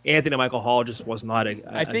like Anthony Michael Hall. Just was not a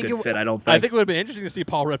good fit. I don't think. I think it would have been interesting to see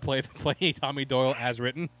Paul Rudd play Tommy Doyle as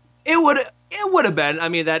written. It would have been. I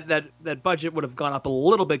mean, that budget would have gone up a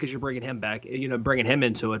little bit because you're bringing him back, bringing him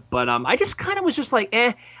into it. But I just kind of was just like,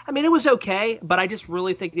 eh. I mean, it was okay, but I just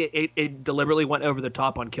really think it deliberately went over the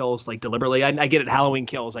top on Kills, like deliberately. I get it, Halloween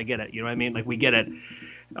Kills, I get it. You know what I mean? Like we get it.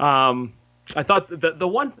 I thought the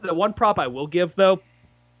one prop I will give though,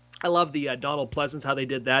 I love the Donald Pleasance, how they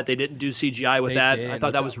did that. They didn't do CGI with that. I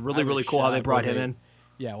thought that was really cool how they brought him in.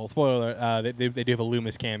 Yeah, well, spoiler alert, they do have a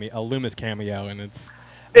Loomis cameo, and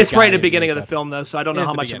it's right at the beginning of the film, though, so I don't know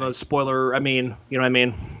how much of a spoiler. I mean, you know what I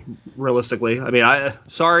mean? Realistically, I mean,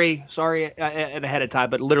 sorry ahead of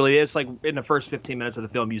time, but literally, it's like in the first 15 minutes of the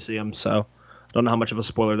film you see him. So, I don't know how much of a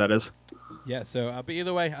spoiler that is. Yeah. So, but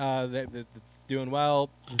either way, it's doing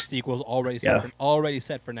well. The sequel's already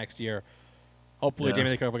set for next year. Hopefully,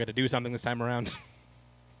 Jamie Lee Curtis will get to do something this time around.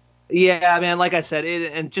 Yeah, man. Like I said,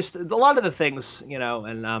 and just a lot of the things, and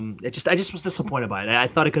I just was disappointed by it. I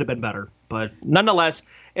thought it could have been better, but nonetheless,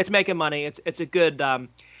 it's making money. It's a good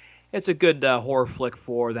it's a good horror flick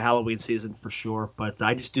for the Halloween season for sure. But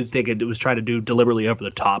I just do think it was trying to do deliberately over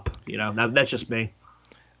the top. That's just me.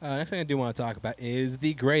 Next thing I do want to talk about is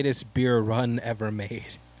the greatest beer run ever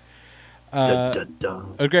made. Dun, dun,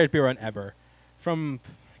 dun. A greatest beer run ever. From,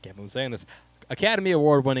 I can't believe I'm saying this, Academy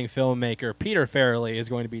Award-winning filmmaker Peter Farrelly is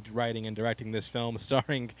going to be writing and directing this film,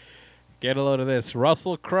 starring, get a load of this,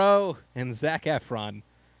 Russell Crowe and Zac Efron.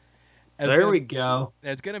 There we go.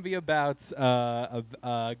 It's going to be about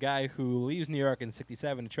a guy who leaves New York in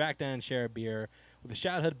 '67 to track down and share a beer with his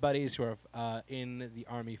childhood buddies who are in the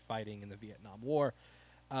army fighting in the Vietnam War.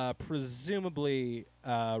 Presumably,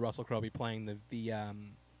 Russell Crowe will be playing the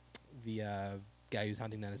guy who's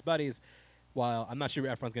hunting down his buddies, while I'm not sure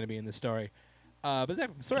Efron's going to be in this story. But the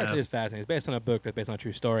story actually is fascinating. It's based on a book that's based on a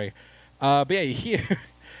true story. But yeah, you hear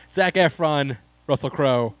Zac Efron, Russell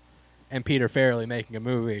Crowe, and Peter Farrelly making a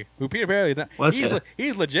movie. Who Peter Farrelly is not.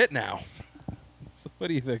 He's legit now. So what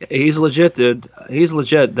do you think? He's legit, dude. He's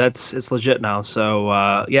legit. It's legit now.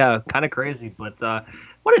 So yeah, kind of crazy, but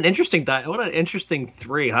what an interesting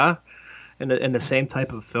three, huh? In the same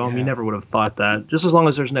type of film, you never would have thought that. Just as long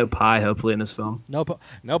as there's no pie, hopefully in this film. No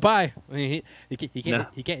pie. I mean,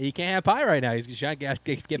 he can't have pie right now. He's trying to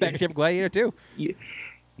get back to Chef Gladiator too.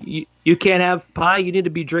 You can't have pie. You need to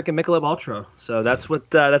be drinking Michelob Ultra. So that's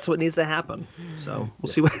what needs to happen. So we'll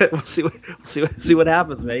see what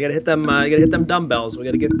happens, man. You gotta hit them dumbbells. We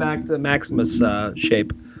gotta get back to Maximus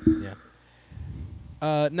shape. Yeah.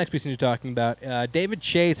 Next piece you're talking about, David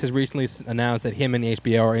Chase has recently announced that him and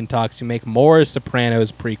HBO are in talks to make more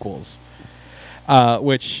Sopranos prequels,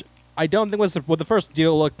 which I don't think was when the first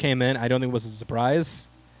deal look came in. I don't think was a surprise.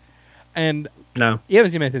 And no, you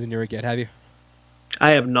haven't seen Season New York yet, have you?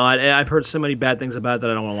 I have not. I've heard so many bad things about it that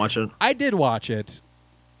I don't want to watch it. I did watch it.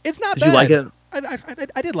 It's not bad. Did you like it?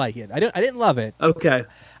 I did like it. I didn't love it. Okay.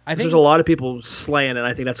 I think there's a lot of people slaying it.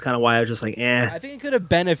 I think that's kind of why I was just like, eh. I think it could have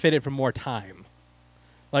benefited from more time.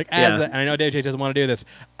 Like and I know David Chase doesn't want to do this.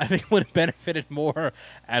 I think it would have benefited more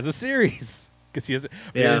as a series because he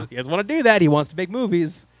doesn't want to do that. He wants to make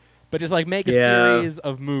movies, but just like make a series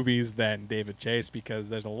of movies then, David Chase, because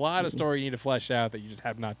there's a lot of story you need to flesh out that you just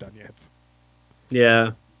have not done yet.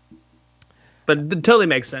 Yeah, but it totally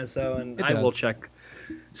makes sense though, and I will check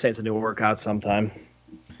Saints of New York out sometime.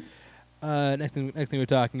 Next thing we're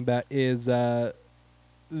talking about is the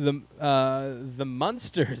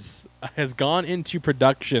Munsters has gone into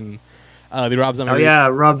production. The Rob Zombie. Oh yeah,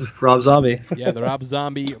 Rob Zombie. Yeah, the Rob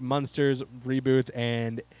Zombie Munsters reboot,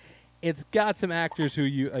 and it's got some actors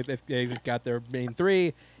who if they've got their main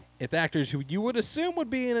three. It's actors who you would assume would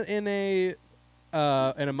be in a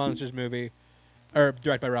Munsters movie, or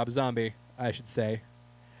directed by Rob Zombie, I should say.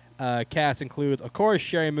 Cast includes, of course,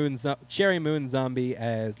 Sherry Moon Zombie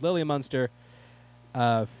as Lily Munster.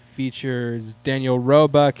 Features Daniel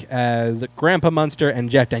Roebuck as Grandpa Munster and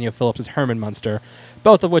Jeff Daniel Phillips as Herman Munster,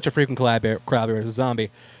 both of which are frequent collaborators with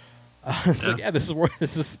Zombie. So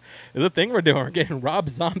this is a thing we're doing. We're getting Rob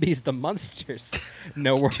Zombie's The Munsters.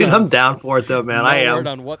 No word. Dude, I'm down for it though, man. No word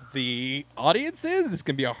on what the audience is. This is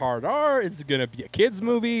gonna be a hard R. It's gonna be a kids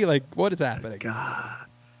movie. Like, what is happening? God.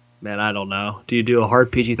 Man, I don't know. Do you do a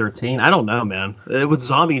hard PG-13? I don't know, man. With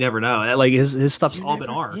Zombie, you never know. Like his stuff's all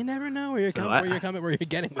been R. You never know where you're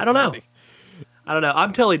getting. With I don't Zombie. know. I don't know.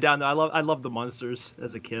 I'm totally down though. I love the Munsters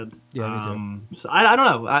as a kid. Yeah, me too. So I don't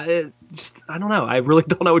know. I don't know. I really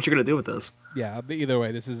don't know what you're gonna do with this. Yeah, but either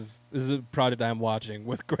way, this is a project I'm watching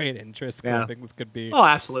with great interest. Yeah. I think this could be. Oh,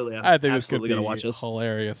 absolutely. I think this could be gonna watch this.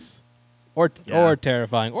 Hilarious, or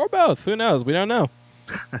terrifying, or both. Who knows? We don't know.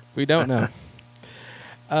 We don't know.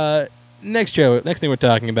 Next thing we're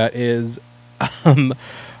talking about is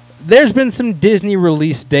there's been some Disney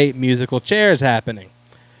release date musical chairs happening.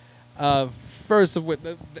 First of which,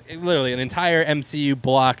 literally an entire MCU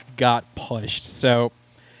block got pushed. So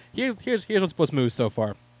here's what's moved so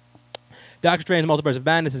far. Doctor Strange Multiverse of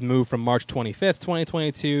Madness has moved from March 25th,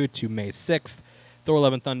 2022 to May 6th. Thor: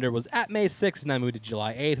 Love and Thunder was at May 6th, now moved to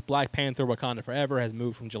July 8th. Black Panther: Wakanda Forever has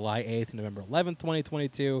moved from July 8th to November 11th,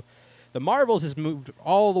 2022. The Marvels has moved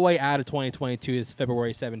all the way out of 2022 to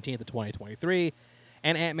February 17th of 2023.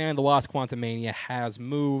 And Ant-Man and the Wasp: Quantumania has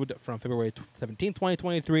moved from February 17th,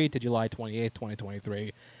 2023 to July 28th,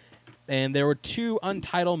 2023. And there were two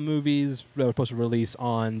untitled movies that were supposed to release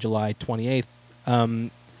on July 28th.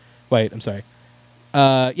 One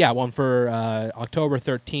for October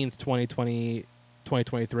 13th,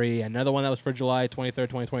 2023, and another one that was for July 23rd,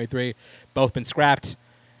 2023. Both been scrapped.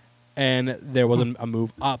 And there wasn't a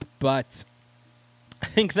move up, but I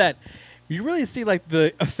think that you really see like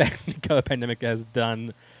the effect the COVID pandemic has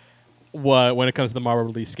done when it comes to the Marvel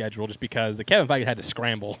release schedule, just because the Kevin Feige had to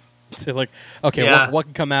scramble So like, okay, Yeah. what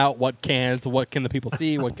can come out, what can't, what can the people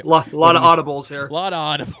see? What can, lot of audibles here. A lot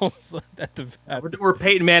of audibles. We're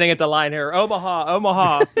Peyton Manning at the line here.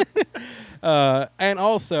 Omaha. And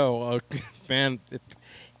also, man,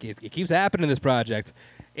 it keeps happening. This project,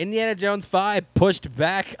 Indiana Jones 5 pushed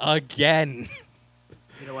back again.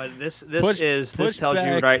 You know what? This tells back.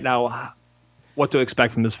 you right now what to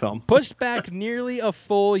expect from this film. Pushed back nearly a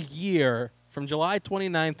full year from July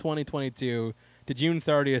 29th, 2022 to June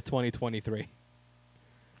 30th, 2023.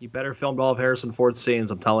 You better filmed all of Harrison Ford's scenes,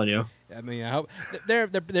 I'm telling you. I mean, I hope they're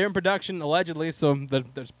in production allegedly, so they're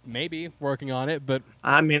maybe working on it. But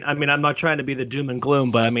I mean, I'm not trying to be the doom and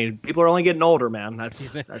gloom, but I mean, people are only getting older, man.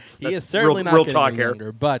 That's he is certainly not real getting talk any here.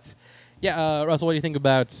 younger. But yeah, Russell, what do you think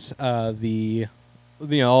about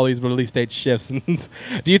all these release date shifts?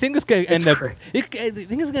 Do you think this could end up? Do you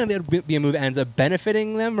think it's going to be a move that ends up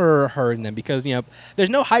benefiting them or hurting them? Because there's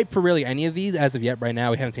no hype for really any of these as of yet. Right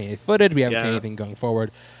now, we haven't seen any footage. We haven't seen anything going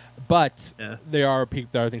forward. But there are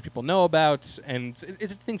things people know about, and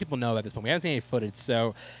it's a thing people know at this point. We haven't seen any footage.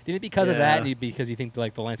 So do you think because of that, because you think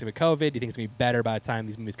like the landscape of COVID, do you think it's going to be better by the time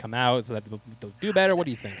these movies come out so that they'll do better? What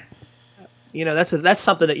do you think? That's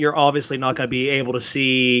something that you're obviously not going to be able to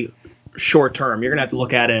see short term. You're going to have to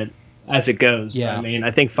look at it as it goes. Yeah. I mean,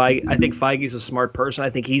 I think Feige's a smart person.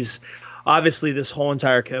 I think he's obviously this whole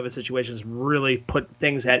entire COVID situation has really put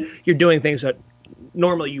things that you're doing things that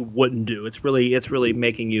normally you wouldn't do. It's really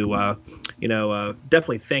making you,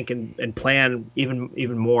 definitely think and plan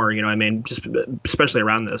even more. You know what I mean? Just especially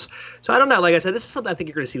around this. So I don't know. Like I said, this is something I think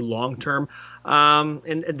you're going to see long term,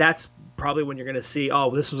 and that's probably when you're going to see,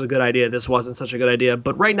 oh, this was a good idea. This wasn't such a good idea.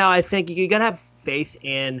 But right now, I think you got to have faith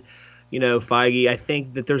in, Feige. I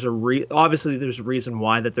think that there's obviously there's a reason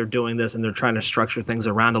why that they're doing this, and they're trying to structure things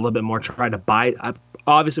around a little bit more, trying to buy.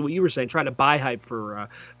 Obviously, what you were saying, trying to buy hype for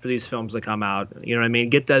these films that come out. You know what I mean?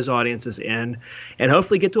 Get those audiences in, and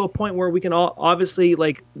hopefully get to a point where we can all obviously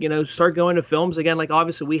start going to films again. Like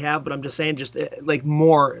obviously we have, but I'm just saying, just like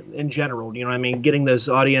more in general. You know what I mean? Getting those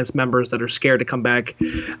audience members that are scared to come back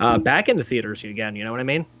into theaters again. You know what I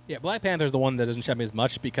mean? Yeah, Black Panther's the one that doesn't shock me as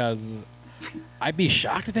much because I'd be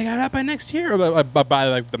shocked if they got it out by next year or by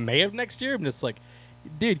like the May of next year. I'm just like,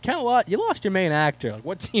 dude, kind of lost. You lost your main actor. Like,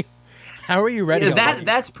 what's you? How are you ready?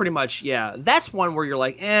 That's pretty much That's one where you're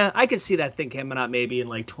like, I could see that thing coming out maybe in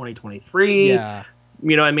like 2023. Yeah.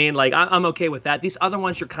 You know what I mean? Like I'm okay with that. These other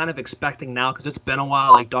ones you're kind of expecting now because it's been a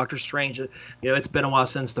while. Like Doctor Strange, it's been a while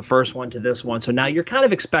since the first one to this one. So now you're kind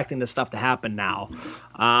of expecting this stuff to happen now.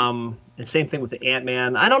 And same thing with the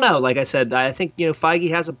Ant-Man. I don't know. Like I said, I think Feige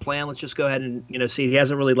has a plan. Let's just go ahead and see. He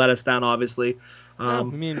hasn't really let us down, obviously.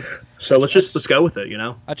 So let's go with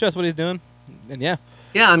it. I trust what he's doing, and yeah.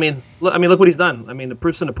 Yeah, I mean, look what he's done. I mean, the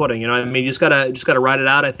proof's in the pudding. I mean, you just gotta ride it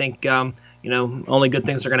out. I think only good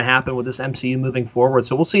things are going to happen with this MCU moving forward.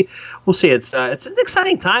 So we'll see. It's an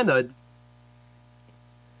exciting time though.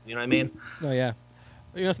 You know what I mean? Oh yeah.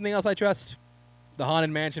 Something else I trust? The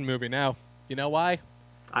Haunted Mansion movie. Now, you know why?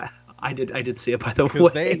 I did see it, by the way.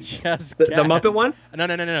 They just the Muppet one?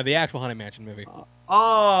 No, the actual Haunted Mansion movie.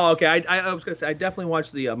 Oh, okay. I was gonna say I definitely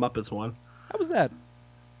watched the Muppets one. How was that?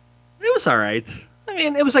 It was all right. I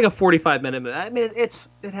mean, it was like a 45-minute movie. I mean, it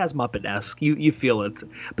has Muppet-esque. You feel it,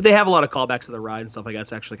 but they have a lot of callbacks to the ride and stuff like that.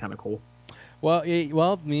 It's actually kind of cool. Well,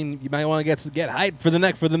 I mean, you might want to get hyped for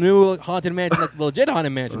the new Haunted Mansion, like the legit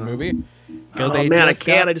Haunted Mansion movie. Oh man, I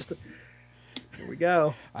can't. Here we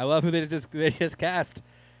go. I love who they just cast.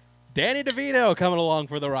 Danny DeVito coming along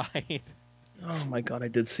for the ride. Oh my god, I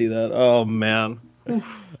did see that. Oh man,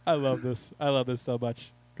 I love this. I love this so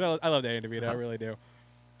much. I love Danny DeVito. I really do.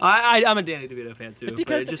 I'm a Danny DeVito fan too. Because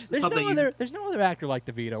but it's just there's no other actor like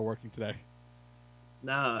DeVito working today.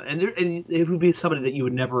 No, and it would be somebody that you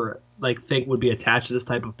would never think would be attached to this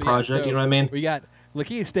type of project. So you know what I mean? We got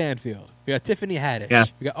Lakeith Stanfield, we got Tiffany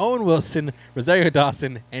Haddish, we got Owen Wilson, Rosario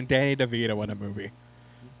Dawson, and Danny DeVito in a movie.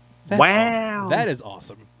 That's awesome. That is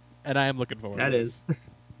awesome, and I am looking forward to this. That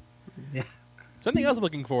is. Yeah. Something else I'm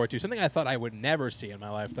looking forward to, something I thought I would never see in my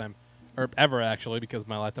lifetime. Or ever, actually, because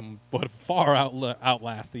my lifetime would far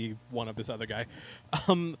outlast the one of this other guy.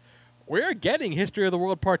 We're getting History of the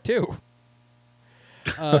World Part 2.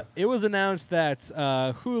 It was announced that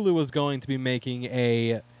Hulu was going to be making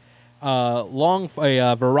a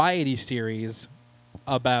variety series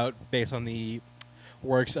based on the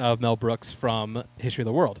works of Mel Brooks from History of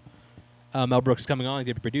the World. Mel Brooks is coming on. He's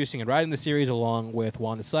going to be producing and writing the series along with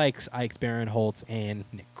Wanda Sykes, Ike Barinholtz, and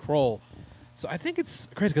Nick Kroll. So I think it's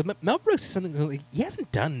crazy because Mel Brooks is something he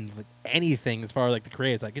hasn't done anything as far as the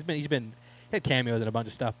creative. He had cameos and a bunch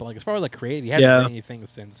of stuff, but as far as creative, he hasn't done anything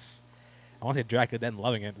since I want to say Dracula Dead and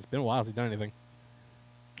Loving It. It's been a while since he's done anything.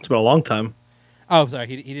 It's been a long time. Oh, sorry.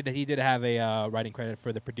 He did have a writing credit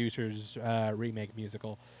for the producer's remake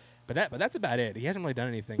musical, but that's about it. He hasn't really done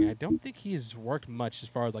anything. I don't think he's worked much as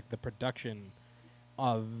far as like the production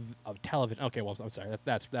of television. Okay, well, I'm sorry.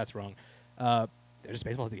 That's wrong. There's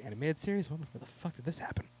Baseball the animated series. Where the fuck did this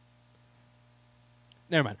happen?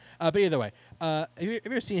 Never mind. But either way, have you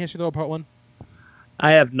ever seen History of the World Part 1?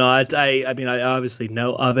 I have not. I mean, I obviously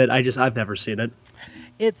know of it. I've never seen it.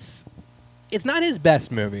 It's not his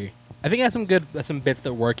best movie. I think it has some bits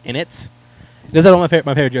that work in it. Those are all my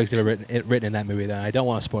favorite jokes ever written in that movie. Though I don't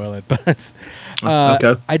want to spoil it, but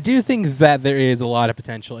Okay. I do think that there is a lot of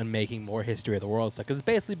potential in making more History of the World stuff, because it's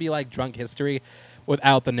basically be like Drunk History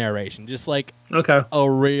without the narration, just like Okay. a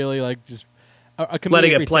really like just a comedic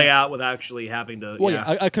Letting it play out without actually having to. Well,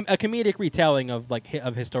 yeah. a comedic retelling of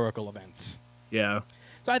of historical events. Yeah.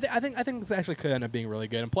 So I think this actually could end up being really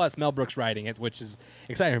good. And plus, Mel Brooks writing it, which is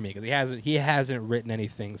exciting for me because he hasn't written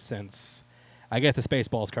anything since I get the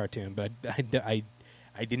Spaceballs cartoon, but I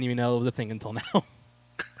didn't even know it was a thing until now.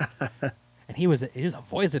 And he was a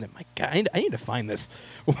voice in it. My God, I need to find this.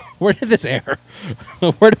 Where did this air?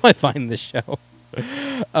 Where do I find this show?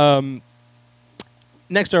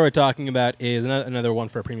 Next story we're talking about is another one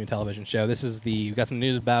for a premium television show. We've got some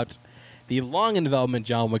news about the long in development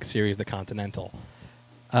John Wick series, The Continental.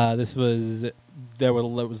 There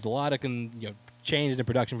was a lot of changes in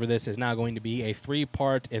production for this. Is now going to be a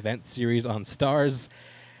 3-part event series on Starz,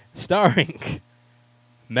 starring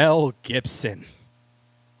Mel Gibson.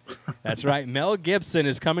 That's right, Mel Gibson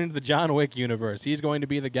is coming to the John Wick universe. He's going to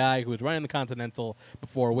be the guy who was running the Continental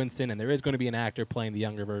before Winston, and there is going to be an actor playing the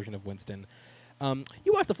younger version of Winston.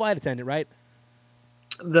 You watched The Flight Attendant, right?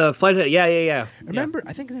 The flight. Yeah. Remember,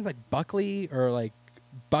 I think his name's like Buckley or like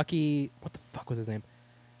Bucky. What the fuck was his name?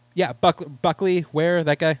 Yeah, Buckley Ware,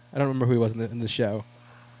 that guy. I don't remember who he was in the show.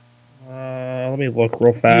 Let me look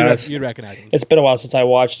real fast. You'd recognize him. It's been a while since I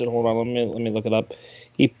watched it. Hold on, let me look it up.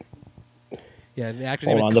 Yeah, the actor's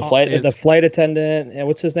Hold name on. is The flight attendant. And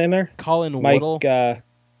what's his name there? Colin Woodle.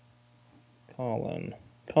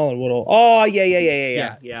 Colin Woodle. Oh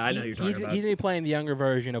yeah. Yeah, I know who you're talking He's about. going to be playing the younger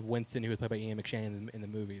version of Winston, who was played by Ian McShane in the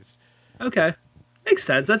movies. Okay, makes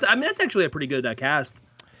sense. That's actually a pretty good cast.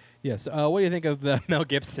 Yes. What do you think of Mel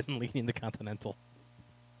Gibson leading the Continental?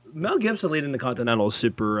 Mel Gibson leading the Continental is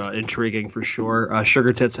super intriguing for sure.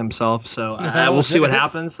 Sugar Tits himself. So we'll see what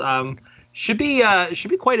happens. Should be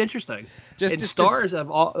quite interesting. Just Starz of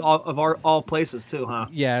all places too, huh?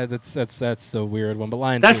 Yeah, that's a weird one. But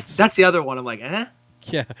Lion that's the other one. I'm like, eh.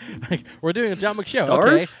 Yeah, like, we're doing a John Wick show. Starz?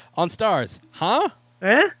 Okay, on Starz, huh?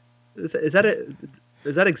 Eh? Is that it?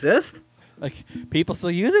 Does that exist? Like, people still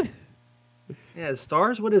use it? Yeah,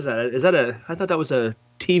 Starz. What is that? Is that I thought that was a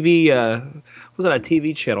TV. Was that a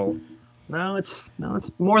TV channel? No, it's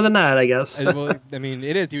more than that, I guess. Well, I mean,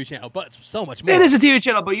 it is a TV channel, but it's so much more. It is a TV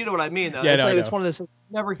channel, but you know what I mean, though. Yeah, It's one of those.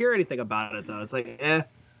 Never hear anything about it, though. It's like, eh.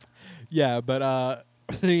 Yeah, but I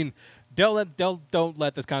mean, don't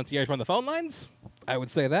let this concierge run the phone lines. I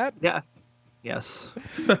would say that. Yeah. Yes.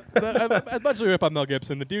 But, as much as we rip on Mel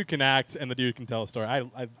Gibson, the dude can act and the dude can tell a story. As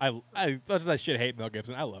much as I should hate Mel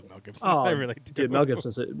Gibson, I love Mel Gibson. Oh, I really do. Dude, Mel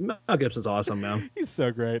Gibson's awesome, man. He's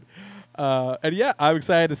so great. And yeah, I'm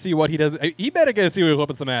excited to see what he does. He better get to see what he's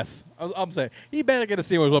whooping some ass. I'm saying he better get to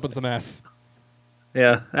see what he's whooping some ass.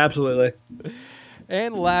 Yeah, absolutely.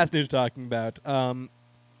 And last news talking about,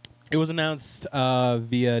 it was announced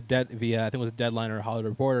via I think it was Deadline or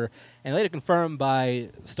Hollywood Reporter, and later confirmed by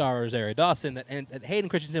Star Wars Rosario Dawson that Hayden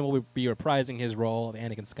Christensen will be reprising his role of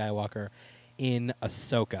Anakin Skywalker in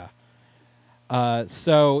Ahsoka.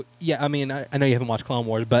 So yeah, I mean, I know you haven't watched Clone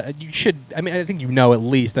Wars, but you should. I mean, I think you know at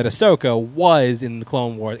least that Ahsoka was in the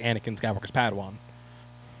Clone Wars Anakin Skywalker's Padawan.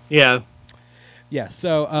 Yeah. Yeah.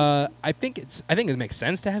 So I think it makes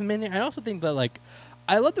sense to have him in there. I also think that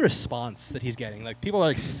I love the response that he's getting. Like, people are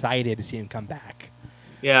excited to see him come back.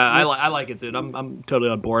 Yeah, I like it, dude. I'm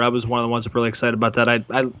totally on board. I was one of the ones that really excited about that. I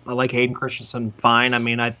like Hayden Christensen fine. I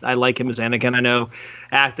mean, I like him as Anakin. I know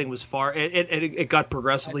acting was it got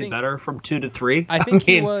progressively better from 2 to 3. I think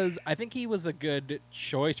he was a good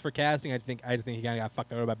choice for casting. I just think he kind of got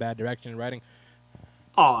fucked over by bad direction and writing.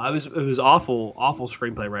 Oh, it was awful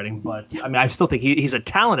screenplay writing, but I mean, I still think he's a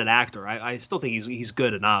talented actor. I still think he's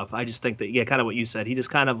good enough. I just think that, yeah, kind of what you said. He just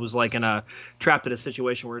kind of was like trapped in a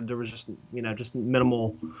situation where there was just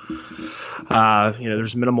minimal,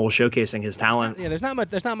 there's minimal showcasing his talent. Yeah, there's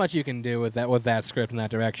not much you can do with that script in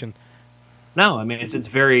that direction. No, I mean it's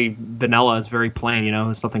very vanilla. It's very plain.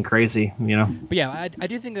 It's nothing crazy. But yeah, I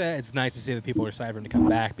do think that it's nice to see that people are excited for him to come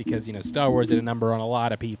back because Star Wars did a number on a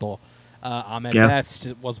lot of people. Ahmed Best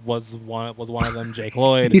was one of them. Jake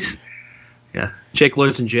Lloyd. Yeah, Jake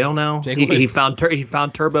Lloyd's in jail now. Jake He, Lloyd. he found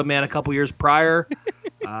Turbo Man a couple years prior.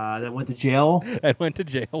 That went to jail. And went to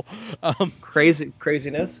jail.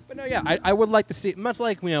 Craziness. But no, yeah, I would like to see, much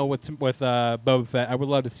like with Boba Fett, I would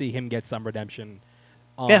love to see him get some redemption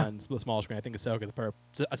on the small screen. I think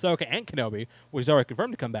Ahsoka and Kenobi, which is already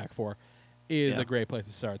confirmed to come back for, is a great place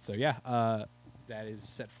to start. So yeah, that is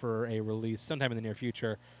set for a release sometime in the near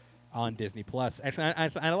future on Disney Plus. Actually,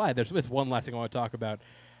 I lied. There's one last thing I want to talk about.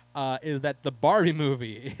 Is that the Barbie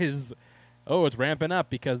movie is it's ramping up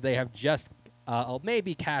because they have just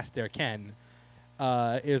maybe cast their Ken.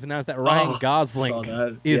 It was announced that Ryan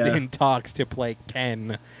Gosling is in talks to play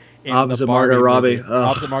Ken in opposite the Barbie Margot Robbie. movie.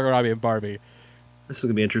 Opposite Margot Robbie and Barbie. This is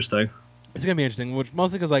gonna be interesting. It's gonna be interesting, which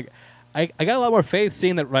mostly because I got a lot more faith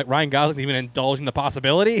seeing that Ryan Gosling's even indulging the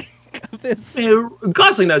possibility of this. Yeah,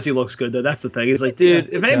 Gosling knows he looks good though. That's the thing. He's like, dude,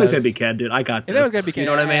 if anyone's gonna be Ken, dude, I got this. If anyone's gonna be Ken, you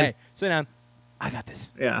know what I mean? Hey, sit down. I got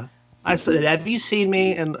this. Yeah. I said, have you seen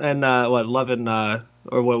me in Love and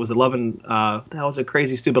or what was it? Love and what the hell was it?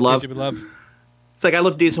 Crazy Stupid Love. Stupid Love. It's like I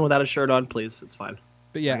look decent without a shirt on. Please, it's fine.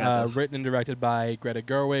 But yeah, written and directed by Greta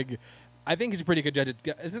Gerwig. I think he's a pretty good judge.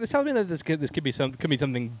 It tells me that this could be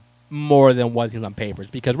something more than what he's on papers,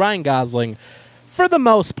 because Ryan Gosling, for the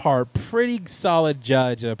most part, pretty solid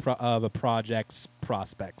judge of a project's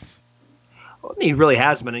prospects. Well, he really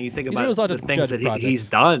has been, and you think about the things that he's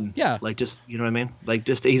done. Yeah, like just you know what I mean. Like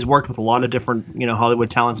just he's worked with a lot of different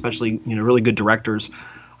Hollywood talent, especially really good directors.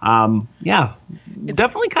 Yeah, it's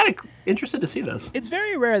definitely kind of interested to see this. It's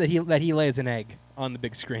very rare that he lays an egg on the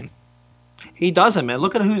big screen. He doesn't, man.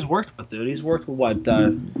 Look at who he's worked with, dude. He's worked with what?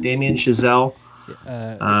 Damien Chazelle.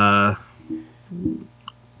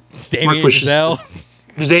 Damien Chazelle.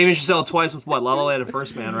 Damien Chazelle twice with what? La La Land and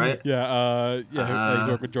First Man, right? Yeah. He's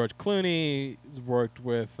worked with George Clooney. He's worked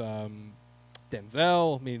with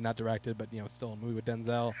Denzel. I mean, not directed, but still a movie with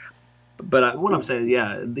Denzel. But what I'm saying,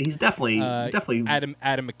 yeah, he's definitely Adam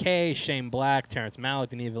McKay, Shane Black, Terrence Malick,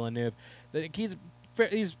 Denis Villeneuve. He's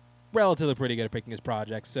relatively pretty good at picking his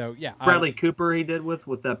projects. So yeah, Bradley Cooper he did with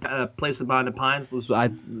the Place Beyond the Pines was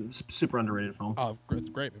super underrated film. Oh, it's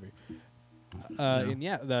a great movie. And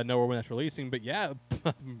the Nowhere When that's releasing, but yeah,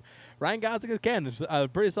 Ryan Gosling is Ken. It's a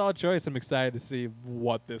pretty solid choice. I'm excited to see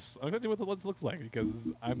what this looks like,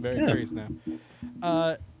 because I'm very curious now.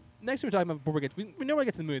 Next, we're talking about before we know we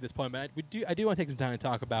get to the movie at this point, but I do want to take some time to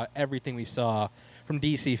talk about everything we saw from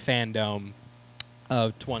DC fandom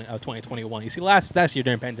of 2021. You see, last year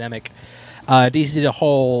during pandemic, DC did a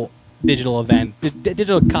whole digital event,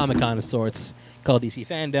 digital Comic-Con of sorts, called DC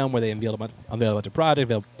Fandom, where they unveiled a bunch of projects,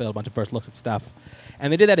 unveiled a bunch of first looks at stuff,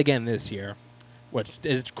 and they did that again this year, which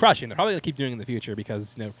is crushing. They're probably gonna keep doing it in the future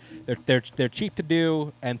because they're cheap to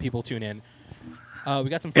do and people tune in. We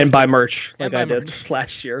got some and buy merch like I did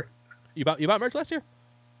last year. You bought merch last year?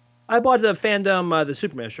 I bought the Fandom the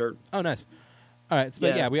Superman shirt. Oh, nice. All right,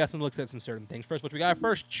 so we got some looks at some certain things. First, we got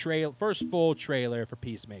our first full trailer for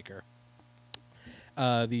Peacemaker.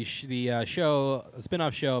 The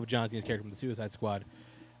spin-off show of John Cena's character from the Suicide Squad.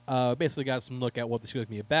 Basically got some look at what the show is going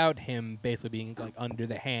to be about. Him basically being like under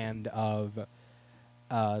the hand of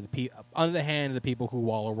the people who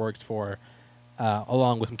Waller works for,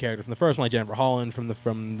 along with some characters from the first one, like Jennifer Holland from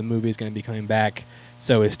the movie is going to be coming back.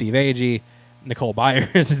 So is Steve Agee. Nicole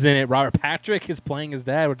Byers is in it. Robert Patrick is playing his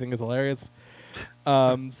dad, which I think is hilarious.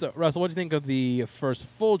 So Russell, what do you think of the first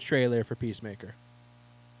full trailer for Peacemaker?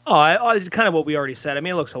 Oh, kind of what we already said. I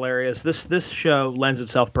mean, it looks hilarious. This show lends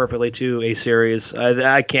itself perfectly to a series.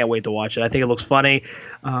 I can't wait to watch it. I think it looks funny.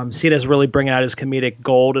 Cena's really bringing out his comedic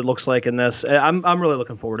gold, it looks like, in this. I'm really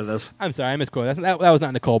looking forward to this. I'm sorry, I misquoted. That was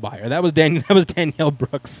not Nicole Byer. That was Danielle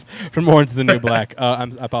Brooks from Orange is the New Black.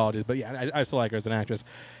 Apologies, but yeah, I still like her as an actress.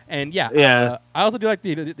 And I also do like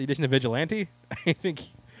the addition of Vigilante. I think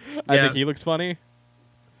he looks funny.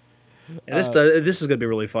 Yeah, this is going to be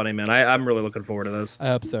really funny, man. I'm really looking forward to this. I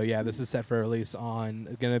hope so. Yeah, this is set for release on.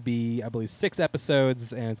 It's going to be, I believe, 6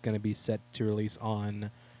 episodes, and it's going to be set to release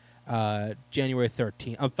on January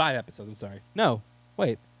 13th. 5 episodes. I'm sorry. No,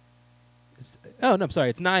 wait. I'm sorry.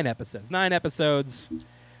 It's 9 episodes. 9 episodes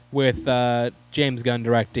with James Gunn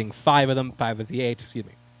directing 5 of them. 5 of the 8. Excuse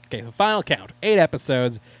me. Okay, so final count. 8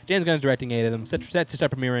 episodes. James Gunn's directing 8 of them. Set to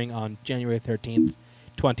start premiering on January 13th,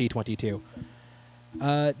 2022.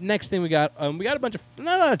 Next thing we got a bunch of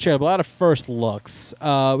not a trailer, but a lot of first looks. We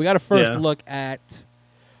got a first look at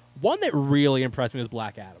one that really impressed me was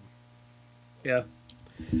Black Adam. Yeah.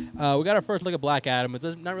 We got our first look at Black Adam.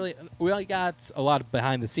 It's not really. We only got a lot of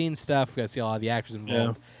behind the scenes stuff. We got to see a lot of the actors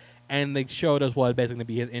involved, and they showed us what was basically going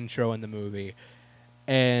to be his intro in the movie,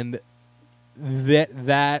 and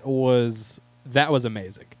that was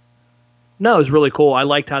amazing. No, it was really cool. I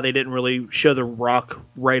liked how they didn't really show the Rock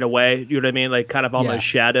right away. You know what I mean? Like kind of almost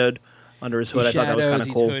shadowed under his hood. I thought that was kind of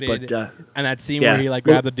cool. Hooded, but and that scene where he like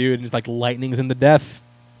grabbed the dude and just like lightnings him to death.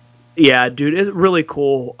 Yeah, dude, it's really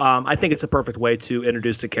cool. I think it's a perfect way to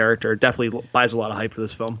introduce the character. It definitely buys a lot of hype for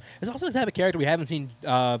this film. It's also the type of character we haven't seen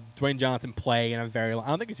Dwayne Johnson play in a very long. I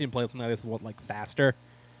don't think we've seen him play something like this like faster.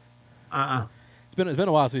 It's been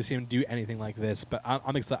a while since we've seen him do anything like this, but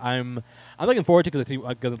I'm excited. I'm looking forward to it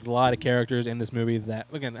because there's a lot of characters in this movie that,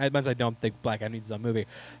 again, as much as I don't think Black Adam needs his own movie,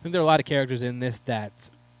 I think there are a lot of characters in this that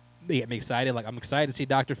get me excited. Like I'm excited to see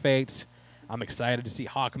Dr. Fate. I'm excited to see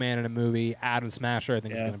Hawkman in a movie. Atom Smasher, I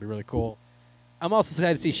think is going to be really cool. I'm also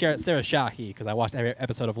excited to see Sarah Shahi because I watched every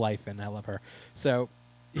episode of Life and I love her. So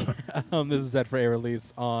this is set for a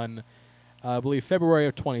release on, I believe, February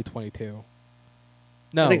of 2022.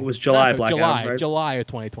 No, I think it was July. Black Adam, right? July of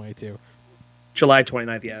 2022. July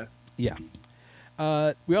 29th. Yeah.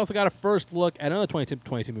 Yeah. We also got a first look at another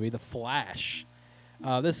 2022 movie, The Flash.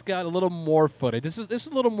 This got a little more footage. This is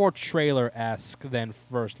a little more trailer-esque than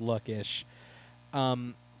first look-ish.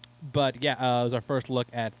 But yeah, it was our first look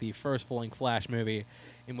at the first full-length Flash movie,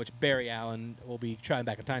 in which Barry Allen will be trying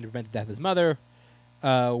back in time to prevent the death of his mother,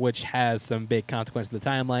 which has some big consequences in the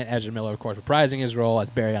timeline. Ezra Miller, of course, reprising his role as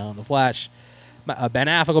Barry Allen, the Flash. Ben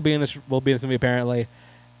Affleck will be in this movie apparently,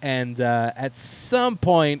 and at some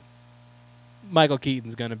point, Michael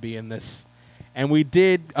Keaton's going to be in this. And we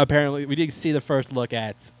did see the first look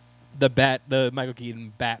at the Michael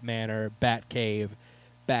Keaton Batman or Batcave,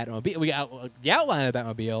 Batmobile. We got the outline of the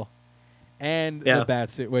Batmobile and the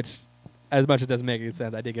Batsuit, which, as much as it doesn't make any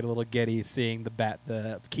sense, I did get a little giddy seeing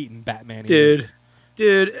the Keaton Batman.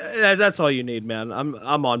 Dude, that's all you need, man.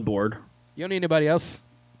 I'm on board. You don't need anybody else.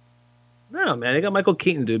 No, man, they got Michael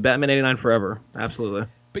Keaton, dude. Batman '89 forever, absolutely.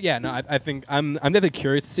 But yeah, no, I think I'm definitely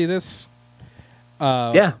curious to see this.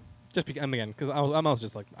 Just because, because I'm also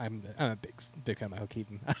just like I'm a big fan of Michael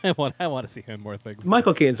Keaton. I want to see him more things.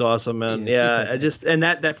 Michael Keaton's awesome, man.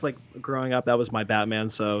 That's like growing up, that was my Batman.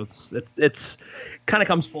 So it's kind of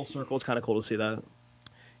comes full circle. It's kind of cool to see that.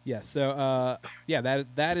 Yeah. So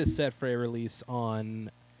that is set for a release on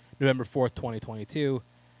November 4th, 2022.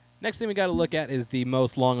 Next thing we got to look at is the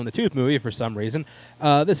most long in the tooth movie for some reason.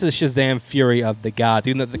 This is Shazam: Fury of the Gods.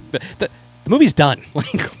 Even though the movie's done.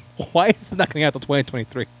 Like, why is it not coming out until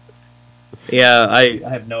 2023? Yeah, I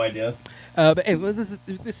have no idea. But anyway,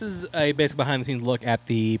 this is a basic behind-the-scenes look at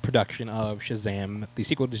the production of Shazam, the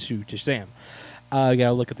sequel to Shazam. You got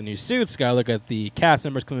to look at the new suits. Got to look at the cast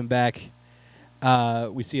members coming back.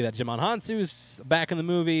 We see that Djimon Hounsou's back in the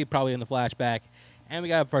movie, probably in the flashback. And we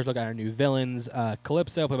got a first look at our new villains,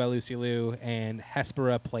 Calypso, played by Lucy Liu, and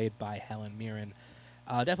Hespera, played by Helen Mirren.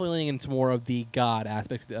 Definitely leaning into more of the god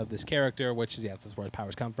aspect of this character, which is, this is where his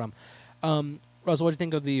powers come from. Russell, what do you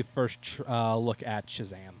think of the first look at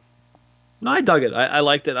Shazam? No, I dug it. I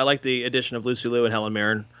liked it. I liked the addition of Lucy Liu and Helen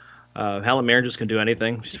Mirren. Helen Mirren just can do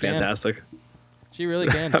anything. She's fantastic. She really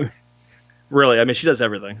can. Really, she does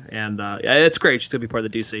everything, and it's great. She's gonna be part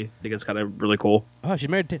of the DC. I think it's kind of really cool. Oh, she's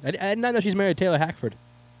married. I did not know she's married to Taylor Hackford.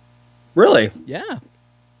 Really? Yeah.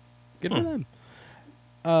 Good for them.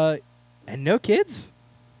 And no kids.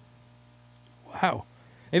 Wow.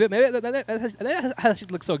 Maybe that's how she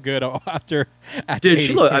looks so good after. Dude,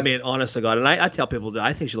 she look. Honest to God, and I tell people that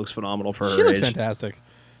I think she looks phenomenal for her age. She looks fantastic.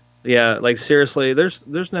 Yeah, like seriously,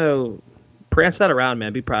 there's no. Prance that around,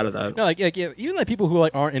 man. Be proud of that. No, even people who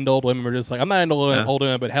aren't into old women are just like, I'm not into old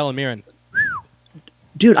women, but Helen Mirren.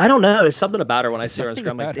 Dude, I don't know. There's something about her when I see her on screen.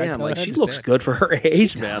 I'm like, damn, she looks good for her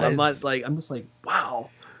age, man. I'm just like, wow.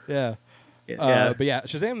 Yeah. But yeah,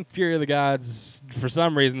 Shazam: Fury of the Gods, for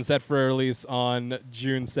some reason, set for a release on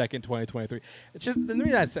June 2nd, 2023. It's just the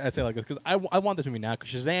reason I say like this because I want this movie now because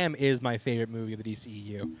Shazam is my favorite movie of the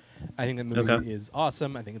DCEU. I think the movie is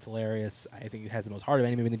awesome. I think it's hilarious. I think it has the most heart of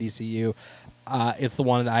any movie in the DCEU. It's the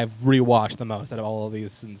one that I've rewatched the most out of all of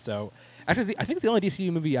these, and so actually, I think it's the only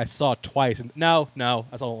DCEU movie I saw twice. No,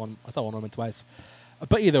 I saw Wonder Woman twice.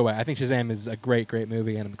 But either way, I think Shazam is a great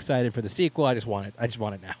movie, and I'm excited for the sequel. I just want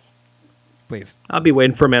it now. Please. I'll be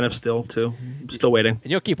waiting for Man of Steel too. I'm still waiting.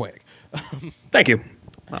 And you'll keep waiting. Thank you.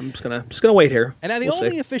 I'm just gonna wait here. And now the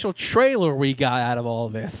only official trailer we got out of all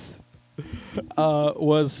of this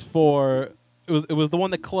was the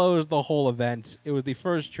one that closed the whole event. It was the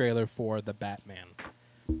first trailer for the Batman,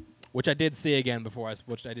 which I did see again before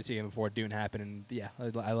Dune happened, and yeah,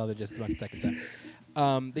 I love it just as much as I can.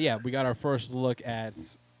 But yeah, we got our first look at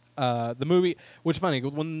the movie. Which is funny,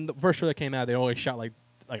 when the first trailer came out, they only shot like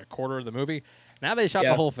a quarter of the movie. Now they shot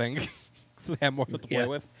the whole thing, so they have more stuff to play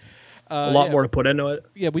with. A lot more to put into it.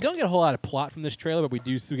 Yeah, we don't get a whole lot of plot from this trailer, but we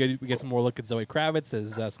get some more look at Zoe Kravitz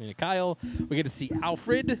as Selena Kyle. We get to see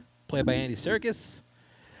Alfred, played by Andy Serkis.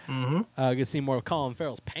 Mm-hmm. We get to see more of Colin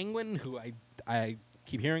Farrell's Penguin, who I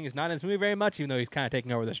keep hearing is not in this movie very much, even though he's kind of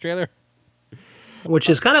taking over this trailer. Which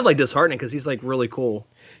is kind of like disheartening because he's like really cool.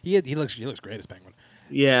 He looks great as Penguin.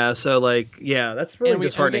 Yeah, so like that's really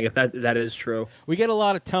disheartening if that is true. We get a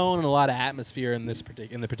lot of tone and a lot of atmosphere in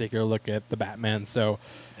the particular look at the Batman. So,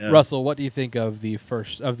 Russell, what do you think of the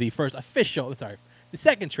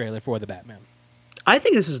second trailer for the Batman? I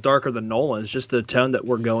think this is darker than Nolan's, just the tone that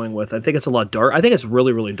we're going with. I think it's a lot dark. I think it's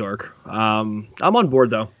really, really dark. I'm on board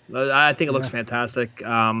though. I think it looks fantastic.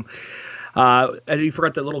 And you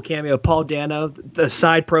forgot the little cameo of Paul Dano, the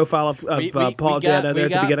side profile of Paul Dano there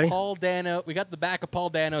at the beginning. Paul Dano. We got the back of Paul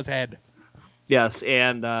Dano's head. Yes,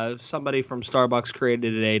 and somebody from Starbucks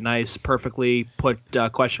created a nice, perfectly put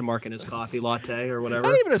question mark in his coffee latte or whatever.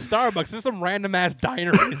 Not even a Starbucks. It's just some random ass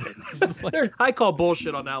diner. I call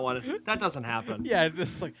bullshit on that one. That doesn't happen. Yeah,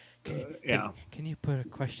 just like can you put a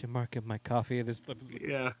question mark in my coffee?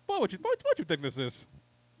 Yeah. What would you think this is?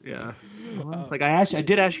 Yeah, well, it's like I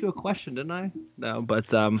did ask you a question, didn't I? No,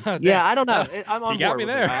 but yeah, I don't know. I'm on board. You got me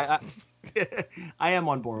there. I am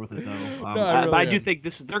on board with it though. But I do think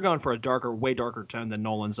they're going for a way darker tone than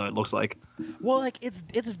Nolan's. It looks like. Well, like it's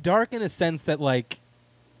dark in a sense that like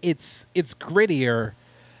it's grittier.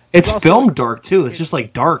 It's filmed dark too. It's just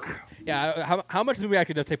like dark. Yeah. How much of the movie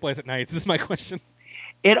actually does take place at night? This is my question.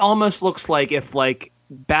 It almost looks like if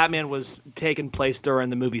Batman was taking place during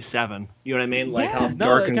the movie Seven. You know what I mean? Like how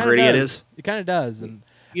dark and gritty it is. It kind of does, and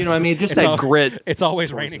you know what I mean? Just that grit. It's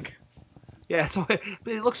always raining. Yeah, but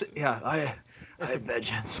it looks. Yeah, I have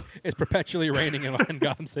vengeance. It's perpetually raining in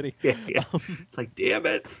Gotham City. Yeah. It's like, damn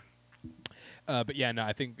it. But yeah, no,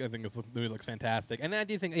 I think this movie looks fantastic, and I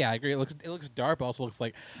do think, I agree. It looks dark, but also looks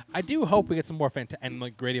like I do hope we get some more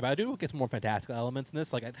gritty, but I do get some more fantastical elements in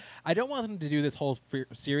this. Like, I don't want them to do this whole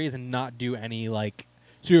series and not do any like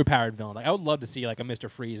superpowered villain. Like, I would love to see like a Mr.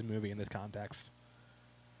 Freeze movie in this context.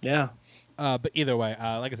 Yeah. But either way,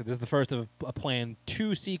 like I said, this is the first of a planned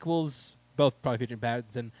 2 sequels, both probably featuring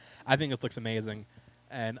Pattinson. I think this looks amazing,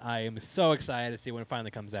 and I am so excited to see when it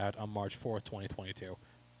finally comes out on March 4th, 2022.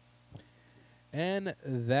 And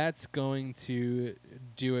that's going to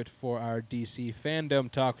do it for our DC fandom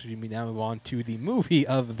talk. We now move on to the movie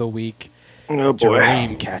of the week. Oh boy,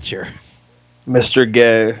 Dreamcatcher. Mr.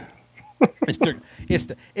 Gay.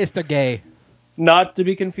 It's the gay. Not to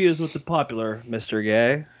be confused with the popular Mr.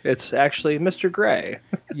 Gay. It's actually Mr. Gray.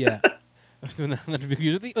 Yeah. Not to be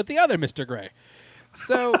confused with the other Mr. Gray.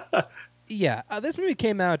 So, yeah, this movie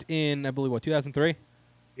came out in, I believe, 2003?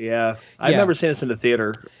 Yeah. I've never seen this in the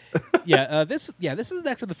theater. This is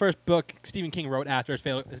actually the first book Stephen King wrote after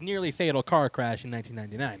his nearly fatal car crash in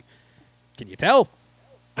 1999. Can you tell?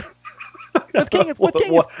 With King, it's hard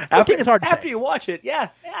to say. After you watch it, yeah,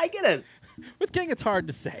 I get it. With King, it's hard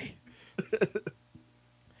to say.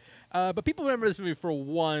 But people remember this movie for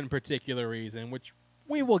one particular reason, which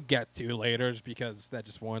we will get to later, just because that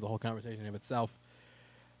just warrants a whole conversation of itself.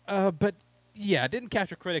 But yeah, it didn't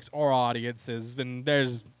capture critics or audiences, and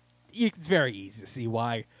it's very easy to see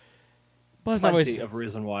why. But Plenty of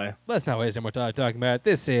reason why. Let's not waste any more time talking about it.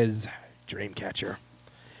 This is Dreamcatcher.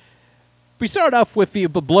 We start off with the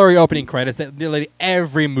blurry opening credits that nearly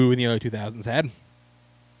every movie in the early 2000s had.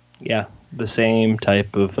 Yeah, the same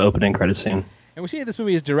type of opening credit scene. And we see that this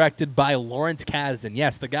movie is directed by Lawrence Kasdan.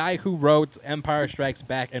 Yes, the guy who wrote Empire Strikes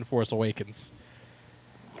Back and Force Awakens.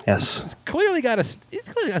 Yes. He's clearly got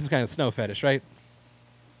some kind of snow fetish, right?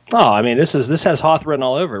 Oh, I mean, this has Hoth written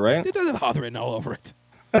all over, right? It does have Hoth written all over it.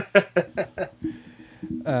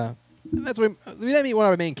 That's when we then meet one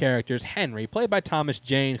of our main characters, Henry, played by Thomas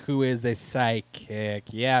Jane, who is a psychic.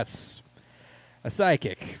 Yes, a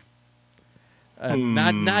psychic.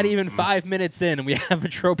 Not even 5 minutes in, and we have a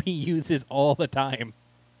trope he uses all the time.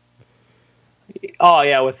 Oh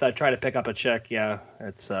yeah, with trying to pick up a chick. Yeah,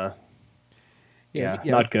 it's not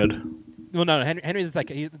good. Well, no, Henry's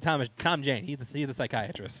Tom Jane. He's the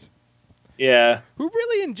psychiatrist. Yeah, who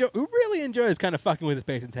really enjoys kind of fucking with his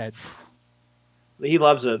patients' heads. He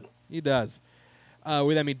loves it. He does.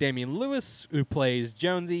 We then meet Damian Lewis, who plays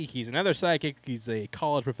Jonesy. He's another psychic. He's a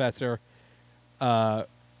college professor.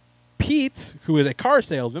 Pete, who is a car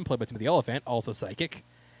salesman, played by Timothy Olyphant, also psychic.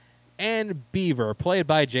 And Beaver, played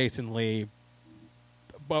by Jason Lee,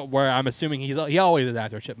 but where I'm assuming he always is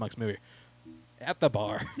after a Chipmunks movie. At the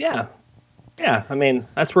bar. Yeah. Yeah, I mean,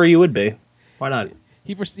 that's where you would be. Why not?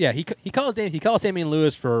 He calls Damian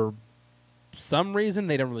Lewis for some reason.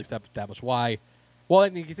 They don't really establish why. Well,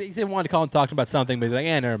 he wanted to call and talk about something, but he's like,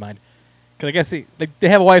 never mind. Because I guess they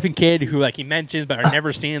have a wife and kid who he mentions but are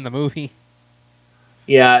never seen in the movie.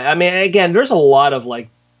 Yeah, I mean, again, there's a lot of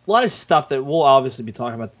stuff that we'll obviously be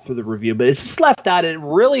talking about through the review, but it's just left out.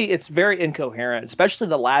 It's very incoherent, especially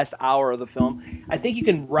the last hour of the film. I think you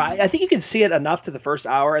can see it enough to the first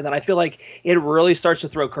hour, and then I feel like it really starts to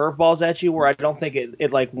throw curveballs at you where I don't think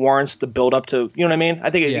it warrants the build up to, you know what I mean? I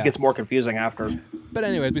think it gets more confusing after. But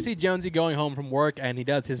anyways, we see Jonesy going home from work, and he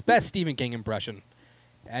does his best Stephen King impression,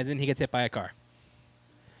 as in he gets hit by a car.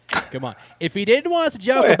 Come on. If he didn't want us to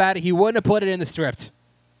joke about it, he wouldn't have put it in the script.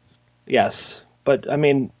 Yes, but I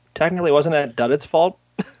mean, technically, wasn't it Duddit's fault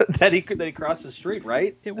that he crossed the street,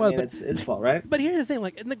 right? It was. It's his fault, right? But here's the thing: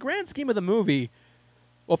 in the grand scheme of the movie,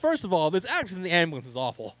 well, first of all, this accident in the ambulance is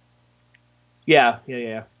awful. Yeah.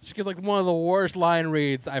 She gives one of the worst line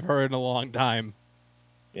reads I've heard in a long time.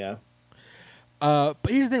 Yeah. But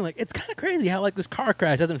here's the thing: it's kind of crazy how this car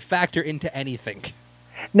crash doesn't factor into anything.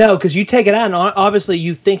 No, because you take it out, and obviously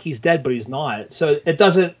you think he's dead, but he's not. So it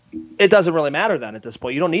doesn't really matter then at this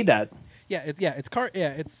point. You don't need that. He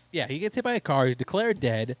gets hit by a car. He's declared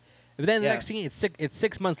dead. But then the next thing, it's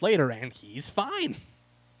 6 months later, and he's fine.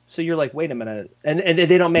 So you're like, wait a minute, and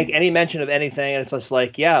they don't make any mention of anything, and it's just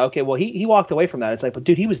like, yeah, okay, well he walked away from that. It's like, but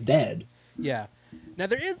dude, he was dead. Yeah. Now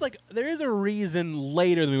there is a reason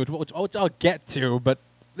later, which I'll get to, but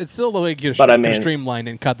it's still you're streamlined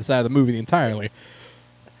and cut this out of the movie entirely.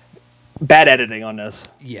 Bad editing on this.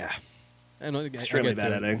 Yeah. Extremely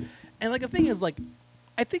bad editing. And the thing is,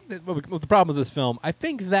 I think that with the problem with this film, I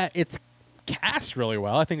think that it's cast really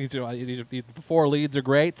well. I think the four leads are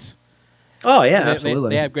great. Oh yeah,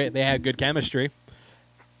 absolutely. They have good chemistry.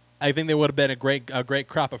 I think they would have been a great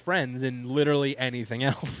crop of friends in literally anything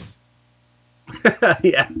else.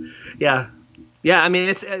 Yeah. I mean,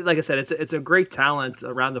 it's like I said, it's a great talent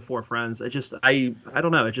around the four friends. I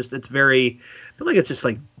don't know. It's very. I feel like it's just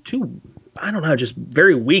too. I don't know. Just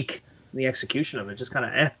very weak in the execution of it. Just kind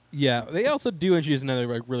of. Yeah, they also do introduce another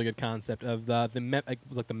really good concept of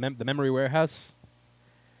the memory warehouse.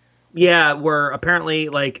 Yeah, where apparently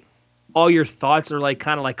all your thoughts are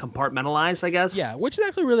kind of compartmentalized, I guess. Yeah, which is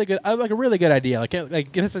actually really good. A really good idea.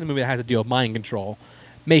 This is a movie that has to deal with mind control,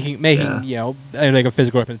 making a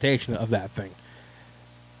physical representation of that thing.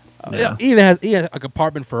 Even has a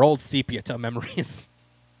compartment for old sepia memories.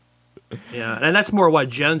 Yeah, and that's more what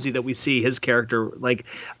Jonesy that we see his character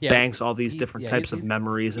banks all these different types of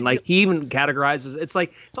memories, and he even categorizes. It's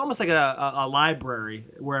almost like a library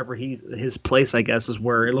wherever his place, I guess, is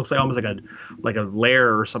where it looks almost like a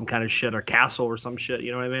lair or some kind of shit or castle or some shit.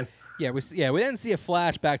 You know what I mean? Yeah, we then see a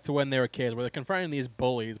flashback to when they were kids, where they're confronting these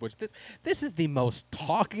bullies. Which this is the most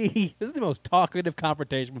talkative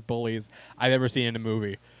confrontation with bullies I've ever seen in a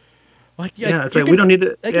movie. It's we don't need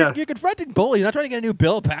to. You're confronting bullies, you're not trying to get a new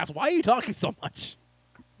bill passed. Why are you talking so much?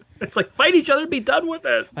 It's fight each other and be done with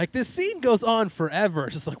it. This scene goes on forever.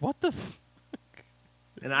 It's just what the fuck?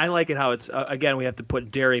 And I like it how it's again we have to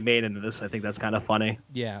put Derry Main into this. I think that's kind of funny.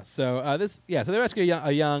 Yeah. So so they rescue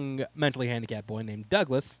a young mentally handicapped boy named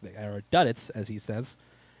Douglas, or Duddits, as he says,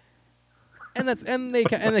 and they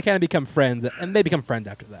kind of become friends, and they become friends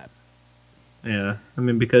after that. Yeah, I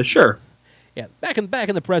mean because sure. Yeah, back in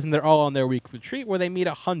the present, they're all on their week retreat where they meet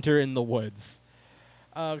a hunter in the woods,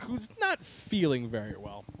 who's not feeling very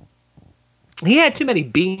well. He had too many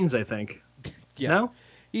beans, I think. Yeah, no?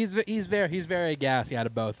 he's very gassy out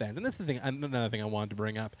of both ends, and this is another thing I wanted to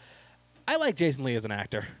bring up. I like Jason Lee as an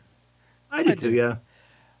actor. I do too, yeah.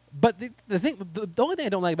 But the only thing I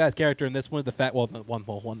don't like about his character in this one is the fact. Well,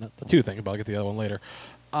 the two things, but I'll get to the other one later.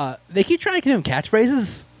 They keep trying to give him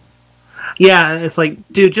catchphrases. Yeah, it's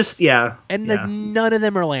dude, just and none of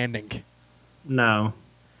them are landing. No,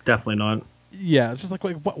 definitely not. Yeah, it's just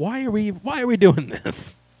why are we doing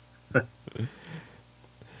this?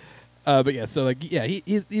 But yeah, so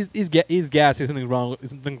he's gassy. Something's wrong with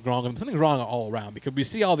him. Something's wrong all around because we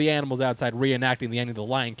see all the animals outside reenacting the ending of The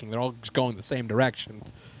Lion King. They're all just going the same direction.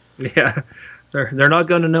 Yeah, they're not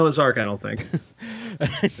going to Noah's Ark, I don't think.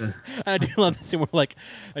 I do love this scene where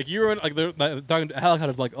you were they're talking to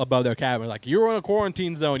helicopters above their cabin, you're in a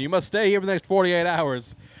quarantine zone. You must stay here for the next 48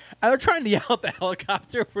 hours. And they're trying to yell at the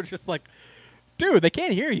helicopter. We're just dude, they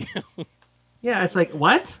can't hear you. Yeah, it's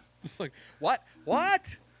what? It's what?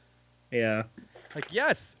 Yeah.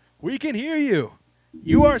 Yes, we can hear you.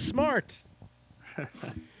 You are smart.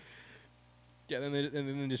 Yeah, and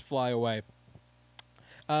then they just fly away.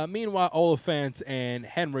 Meanwhile, Oliphant and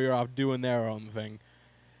Henry are off doing their own thing.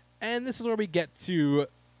 And this is where we get to,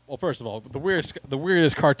 well, first of all, the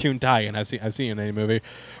weirdest cartoon tie-in I've seen in any movie,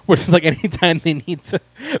 which is anytime they need to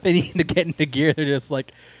get into gear, they're just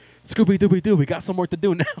Scooby-Dooby-Doo, we got some work to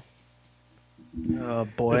do now. Oh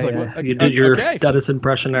boy, It's like, well, you did your okay. Dennis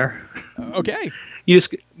impression there. Okay. You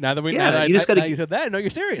just Now that you just gotta you said that, no, you're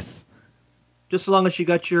serious. just as long as you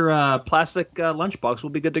got your plastic lunchbox, we'll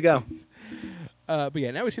be good to go. But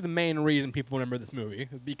yeah, now we see the main reason people remember this movie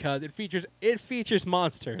because it features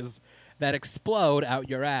monsters that explode out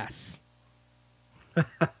your ass.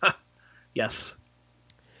 Yes.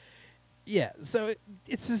 Yeah, so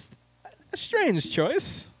it's just a strange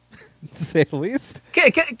choice, to say the least.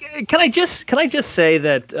 Can I just say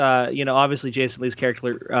that obviously Jason Lee's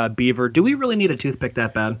character Beaver. Do we really need a toothpick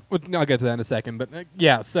that bad? Well, I'll get to that in a second, but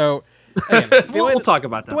yeah. So again, we'll talk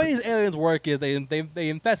about that. The way these aliens work is they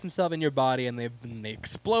infest themselves in your body and they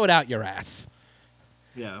explode out your ass.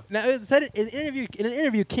 Yeah. Now it said in an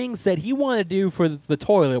interview, King said he wanted to do for the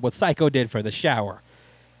toilet what Psycho did for the shower.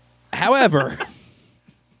 However.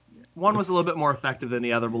 One was a little bit more effective than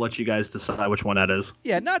the other. We'll let you guys decide which one that is.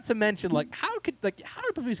 Yeah, not to mention how are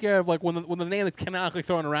people be scared of when the name that's canonically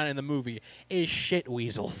thrown around in the movie is shit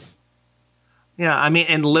weasels. Yeah, I mean,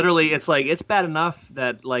 and literally, it's bad enough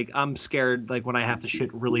that I'm scared when I have to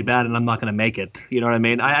shit really bad and I'm not going to make it. You know what I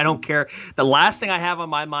mean? I don't care. The last thing I have on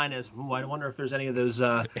my mind is, I wonder if there's any of those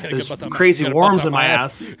crazy worms in my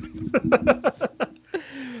ass.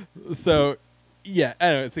 So. Yeah,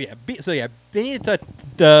 anyway, they need to touch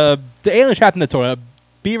the alien trapped in the toilet.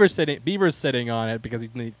 Beaver's sitting on it because he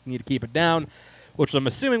need to keep it down, which I'm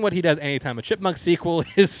assuming what he does anytime a Chipmunk sequel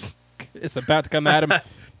is about to come at him.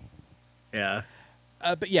 Yeah.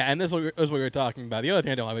 But yeah, and this is what we were talking about. The other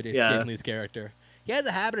thing I don't like about Jason Lee's character, he has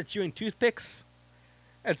a habit of chewing toothpicks.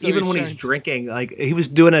 And so even when he's drinking, he was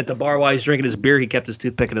doing it at the bar while he's drinking his beer, he kept his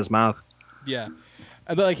toothpick in his mouth. Yeah,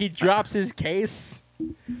 but he drops his case.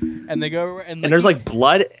 And they go and there's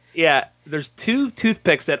blood. Yeah, there's two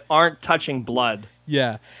toothpicks that aren't touching blood.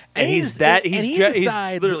 Yeah, and he's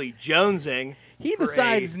literally jonesing. He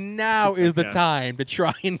decides now is the time to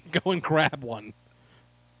try and go and grab one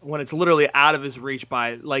when it's literally out of his reach.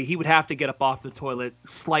 By he would have to get up off the toilet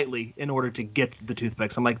slightly in order to get the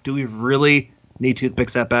toothpicks. I'm like, do we really need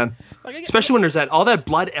toothpicks that bad? Especially when there's all that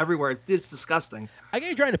blood everywhere. It's disgusting. I get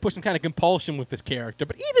you trying to push some kind of compulsion with this character,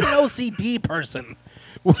 but even an OCD person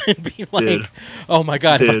would be like, dude. "Oh my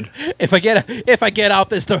god, dude. if I get out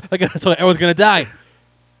this door, everyone's gonna die."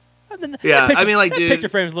 Yeah, that dude, picture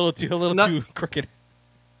frame's a little too crooked.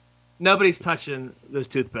 Nobody's touching those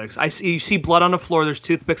toothpicks. You see blood on the floor. There's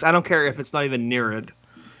toothpicks. I don't care if it's not even near it.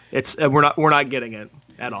 It's we're not getting it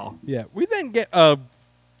at all. Yeah, we then get a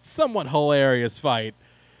somewhat hilarious fight.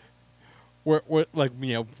 Where with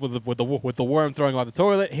the worm throwing off the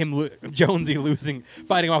toilet, Jonesy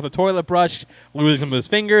fighting off the toilet brush, losing some of his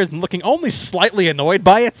fingers, and looking only slightly annoyed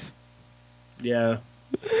by it. Yeah.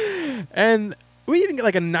 And we even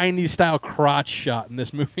get a 90s style crotch shot in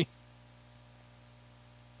this movie.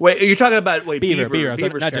 Wait, you're talking about Beaver,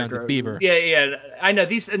 not Jonesy, Beaver. Yeah, I know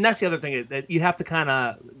these, and that's the other thing that you have to kind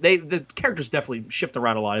of the characters definitely shift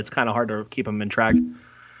around a lot. It's kind of hard to keep them in track.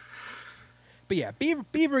 But yeah,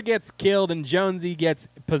 Beaver gets killed and Jonesy gets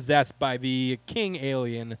possessed by the king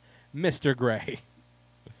alien, Mr. Gray.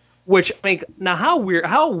 Which, now how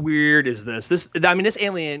weird is this? This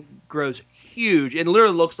alien grows huge and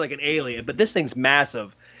literally looks like an alien, but this thing's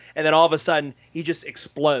massive. And then all of a sudden, he just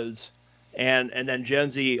explodes. And then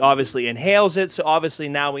Jonesy obviously inhales it, so obviously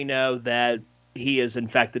now we know that he is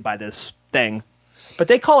infected by this thing. But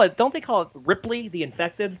don't they call it Ripley, the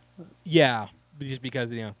infected? Yeah, just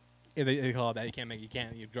because, they call it that. You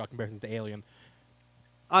can't draw comparisons to Alien.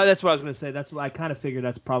 That's what I was going to say. That's what I kind of figured.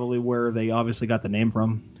 That's probably where they obviously got the name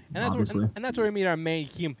from. And that's where we meet our main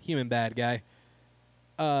human bad guy.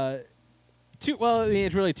 It's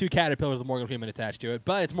really two caterpillars with Morgan Freeman attached to it,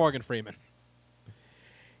 but it's Morgan Freeman.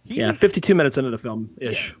 52 minutes into the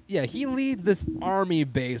film-ish. Yeah, he leads this army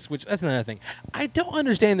base, which that's another thing. I don't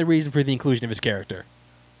understand the reason for the inclusion of his character.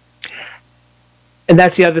 And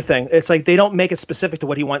that's the other thing. It's they don't make it specific to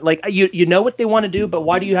what he wants. You know what they want to do, but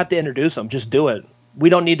why do you have to introduce them? Just do it. We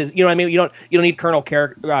don't need to. You know what I mean? You don't need Colonel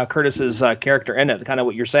Curtis's character in it. Kind of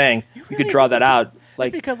what you're saying. You could draw that out.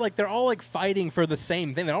 Because they're all fighting for the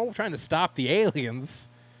same thing. They're all trying to stop the aliens.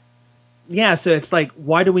 Yeah, so it's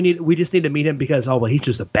why do we need? We just need to meet him because he's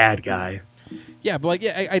just a bad guy. Yeah, but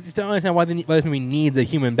I just don't understand why this movie needs a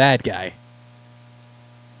human bad guy.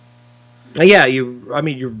 Yeah, you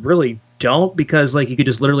really don't, because you could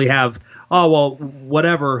just literally have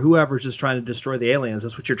whoever's just trying to destroy the aliens.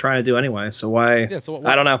 That's what you're trying to do anyway. So why? Yeah,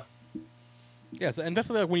 I don't know. Yeah, so and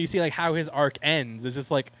especially when you see how his arc ends, it's just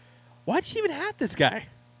why'd you even have this guy?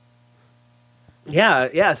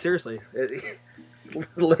 Yeah, seriously,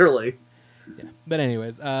 literally. Yeah, but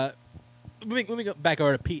anyways, let me go back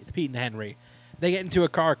over to Pete and Henry. They get into a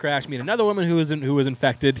car crash, meet another woman who was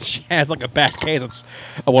infected. She has like a bad case of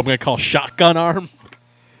what I'm gonna call shotgun arm.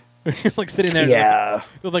 She's like sitting there, Yeah.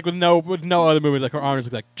 like with no other movements. Like her arms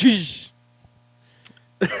look like, Shh.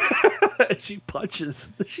 She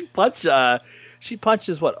punches. She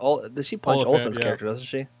punches what? Does she punch Oliphant's character? Doesn't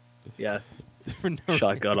she? Yeah. For no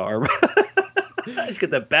Shotgun arm. She's got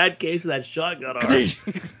that bad case of that shotgun arm.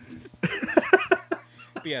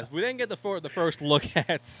 But yes, we then get the first look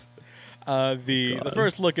at the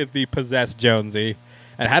first look at the possessed Jonesy,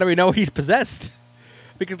 and how do we know he's possessed?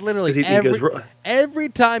 Because literally every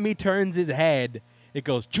time he turns his head, it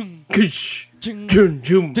goes chung, chung,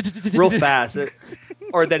 chung, real fast.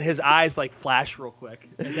 Or then his eyes like flash real quick.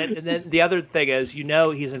 And then the other thing is,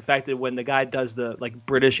 he's infected when the guy does the like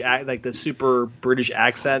British like the super British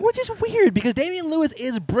accent, which is weird because Damian Lewis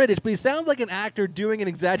is British, but he sounds like an actor doing an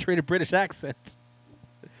exaggerated British accent.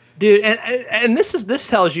 Dude, and this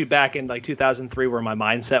tells you back in like 2003 where my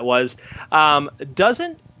mindset was.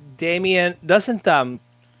 Doesn't Damian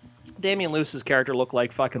Lewis's character look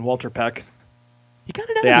like fucking Walter Peck? He kind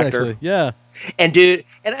of does, actually. Yeah. And dude,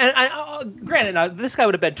 and I granted, now, this guy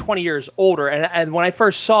would have been 20 years older, and when I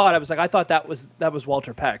first saw it, I was like, I thought that was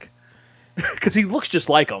Walter Peck, because he looks just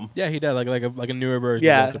like him. Yeah, he does, like a newer version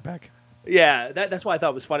of Walter Peck. Yeah, that's why I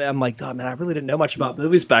thought it was funny. I'm like, oh man, I really didn't know much about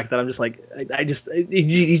movies back then. I'm just like,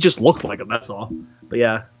 he just looked like him. That's all. But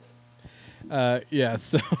yeah. Yeah.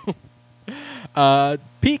 So,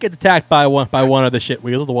 Pete gets attacked by one of the shit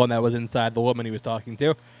wheels, the one that was inside the woman he was talking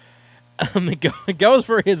to. It goes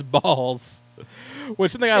for his balls,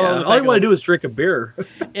 which something I love. All I want to do is drink a beer.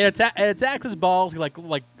 It attacks his balls. He like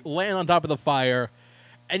laying on top of the fire,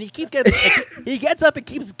 and he gets up and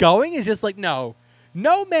keeps going. It's just like no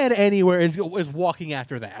man anywhere is walking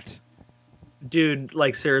after that. Dude,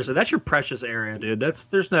 like seriously, that's your precious area, dude.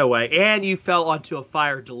 There's no way. And you fell onto a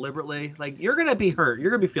fire deliberately. Like you're gonna be hurt.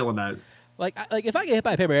 You're gonna be feeling that. Like if I get hit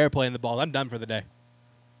by a paper airplane in the balls, I'm done for the day.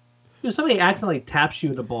 If somebody accidentally taps you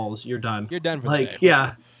in the balls, you're done. You're done for the day.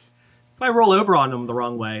 Yeah. If I roll over on them the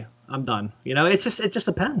wrong way, I'm done. It just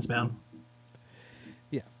depends, man.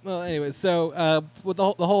 Yeah. Well, anyway, so with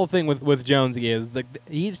the whole thing with Jonesy is like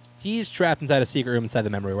he's trapped inside a secret room inside the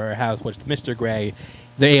memory warehouse, which Mr. Gray,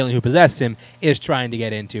 the alien who possessed him, is trying to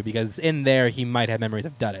get into because in there he might have memories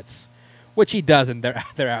of Duddits, which he doesn't. They're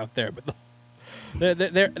out there, but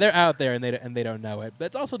they're out there and they don't know it. But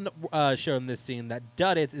it's also shown in this scene that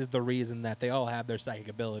Duddits is the reason that they all have their psychic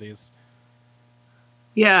abilities.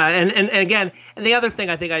 Yeah, and again, and the other thing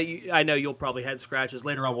I think I know you'll probably head scratches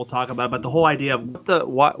later on. We'll talk about it, but the whole idea of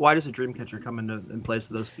why does a Dreamcatcher come in place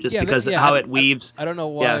of this? Just because how it weaves. I don't know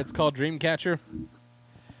why it's called Dreamcatcher.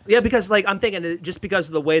 Yeah, because like I'm thinking just because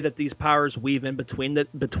of the way that these powers weave in between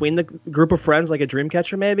the group of friends, like a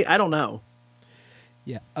Dreamcatcher, maybe. I don't know.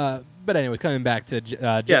 Yeah, but anyway, coming back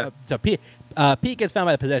to so Pete gets found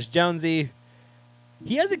by the possessed Jonesy.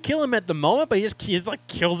 He doesn't kill him at the moment, but he just like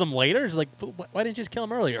kills him later. It's like, why didn't you just kill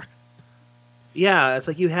him earlier? Yeah, it's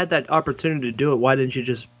like you had that opportunity to do it. Why didn't you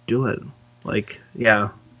just do it? Like, yeah.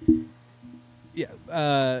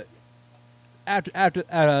 Yeah. After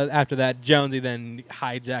that, Jonesy then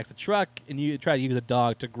hijacks the truck and you try to use a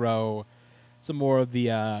dog to grow some more of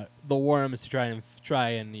the worms to try and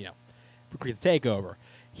create the takeover.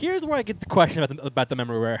 Here's where I get the question about the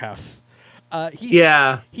memory warehouse.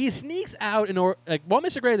 He sneaks out while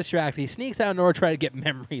Mr. Gray is distracted, he sneaks out in order to try to get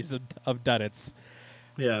memories of Duddits.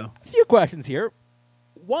 Yeah. A few questions here.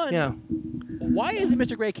 One, why is it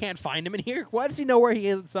Mr. Gray can't find him in here? Why does he know where he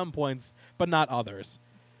is at some points, but not others?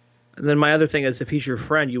 And then my other thing is, if he's your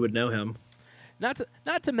friend, you would know him. Not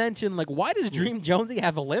to mention, like, why does Dream Jonesy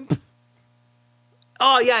have a limp?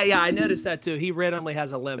 Oh, yeah, I noticed that, too. He randomly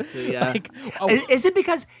has a limp, too, yeah. Is it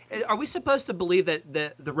because, are we supposed to believe that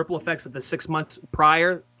the ripple effects of the 6 months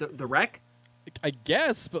prior, the wreck? I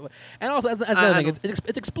guess, but and also as another thing,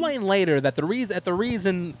 it's explained later that the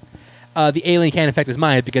reason the alien can't affect his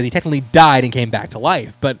mind is because he technically died and came back to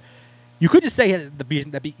life. But you could just say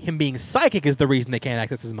that him being psychic is the reason they can't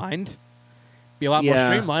access his mind. Be a lot more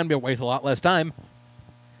streamlined, be waste a lot less time.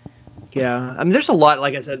 Yeah, I mean, there's a lot.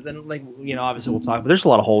 Like I said, then obviously we'll talk, but there's a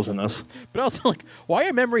lot of holes in this. But also, like, why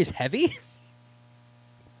are memories heavy?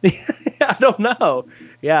 I don't know.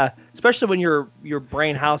 Yeah, especially when your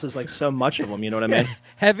brain houses like so much of them. You know what I mean?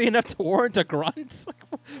 Heavy enough to warrant a grunt.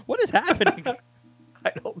 Like, what is happening? I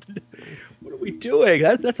don't. What are we doing?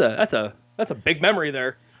 That's a big memory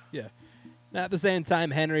there. Yeah. Now, at the same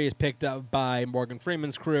time, Henry is picked up by Morgan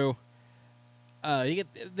Freeman's crew. You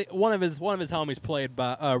get one of his homies played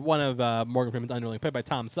by one of Morgan Freeman's underling played by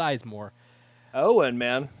Tom Sizemore. Owen,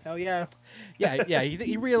 man, hell yeah. Yeah.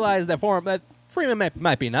 He realized that Freeman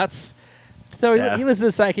might be nuts. So he listens to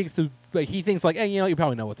the psychics. Like, he thinks like, hey, you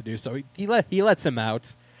probably know what to do. So he lets him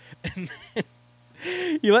out. And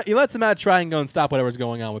he lets him out, try and go and stop whatever's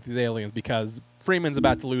going on with these aliens because Freeman's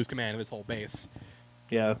about to lose command of his whole base.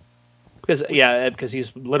 Yeah. Because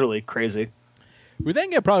he's literally crazy. We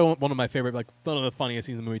then get probably one of my favorite, like one of the funniest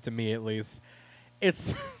scenes in the movie, to me at least.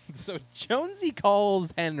 It's so Jonesy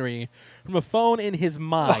calls Henry from a phone in his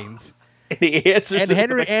mind, and he answers. And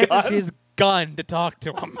Henry answers his gun to talk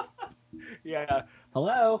to him. Yeah.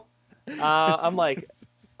 Hello. I'm like,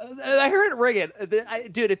 I heard it ringing.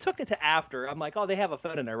 Dude, it took it to after. I'm like, oh, they have a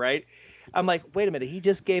phone in there, right? I'm like, wait a minute. He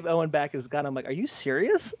just gave Owen back his gun. I'm like, are you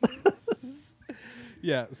serious?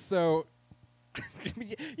 Yeah. So.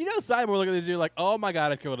 Simon will look at this dude like, oh my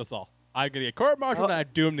god, I killed us all. I'm going to get court-martialed and I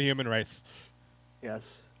doomed the human race.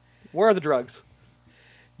 Yes. Where are the drugs?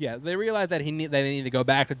 Yeah, they realize that they need to go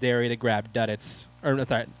back to Derry to grab Duddits. Or,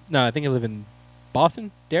 sorry, no, I think they live in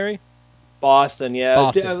Boston? Derry? Boston, yeah.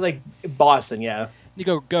 Boston. Boston, yeah. You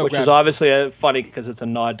go Which grab is obviously funny because it's a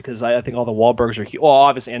nod because I think all the Wahlbergs are huge. Well,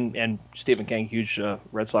 obviously, and Stephen King, huge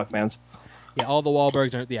Red Sox fans. Yeah, all the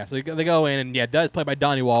Wahlbergs are, yeah, so they go in and, Duddits played by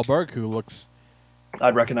Donnie Wahlberg, who looks...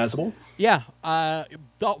 unrecognizable. Yeah,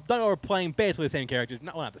 Donnie playing basically the same characters.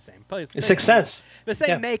 Not the same. Sixth Sense. The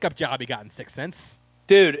same makeup job he got in Sixth Sense.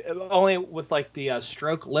 Dude, only with like the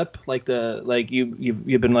stroke lip, like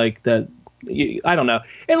you've been like that. I don't know.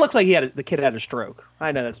 It looks like the kid had a stroke.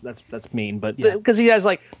 I know that's mean, but because he has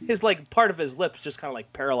like his part of his lips just kind of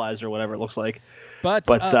like paralyzed or whatever it looks like. But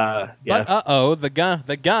the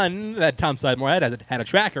gun that Tom Sizemore had a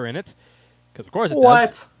tracker in it, because of course it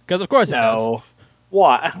does. Because of course it does.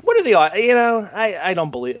 Why? What are the odds? I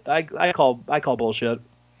don't believe. I call bullshit.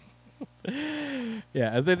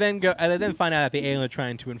 Yeah, as they then find out that the alien are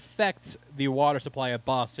trying to infect the water supply of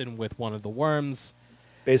Boston with one of the worms.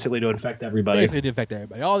 Basically to infect everybody.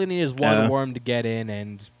 All they need is one worm to get in,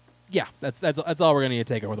 and that's all we're gonna need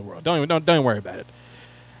to take over the world. Don't even worry about it.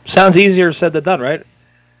 Sounds easier said than done, right?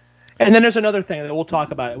 And then there's another thing that we'll talk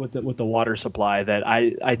about with the water supply that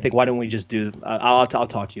I think why don't we just do? I'll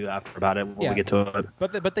talk to you after about it when we get to it.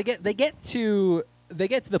 But they get to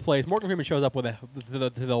the place. Morgan Freeman shows up to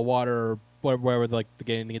the water wherever they're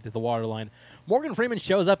getting to get to the water line. Morgan Freeman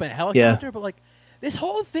shows up in a helicopter, but this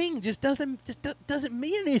whole thing just doesn't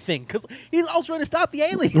mean anything because he's also trying to stop the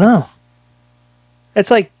aliens. No. It's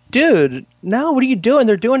like, dude, no, what are you doing?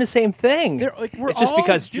 They're doing the same thing. We're just all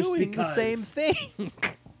doing the same thing.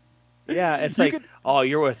 Yeah, it's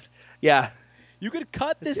you're with, You could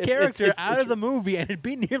cut this character out of the movie and it'd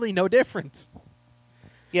be nearly no different.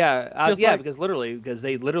 Yeah, because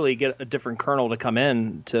they literally get a different colonel to come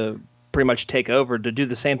in to pretty much take over to do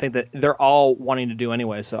the same thing that they're all wanting to do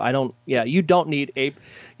anyway. So you don't need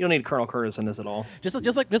Colonel Curtis in this at all.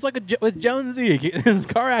 Just like with Jonesy, his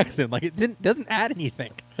car accident, it doesn't add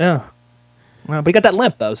anything. Yeah. Well, but he got that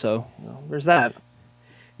limp though, so there's that.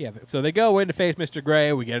 Yeah, so they go in to face Mr.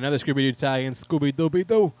 Gray. We get another Scooby-Doo Italian,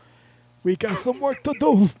 Scooby-Dooby-Doo. We got some work to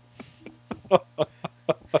do.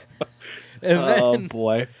 Oh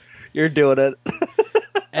boy, you're doing it.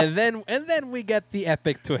 and then we get the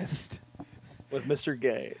epic twist with Mr.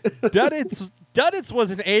 Gay. Duddits was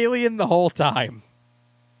an alien the whole time.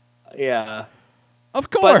 Yeah, of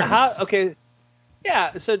course. Okay,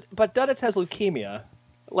 yeah. So, but Duddits has leukemia.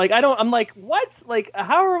 I'm like, what?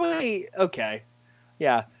 How are we? Okay,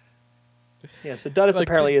 yeah. Yeah, so Duddits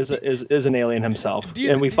apparently is an alien himself,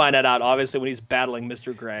 and we find that out obviously when he's battling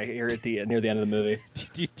Mr. Gray here near the end of the movie.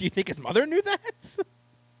 Do you think his mother knew that?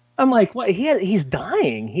 I'm like, what? He's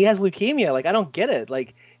dying. He has leukemia. I don't get it.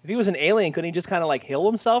 If he was an alien, couldn't he just kind of heal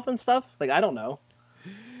himself and stuff? I don't know.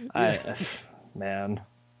 Yeah. Man.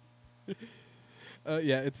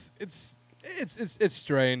 Yeah, it's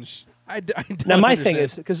strange. I don't now my understand. thing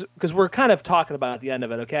is because we're kind of talking about at the end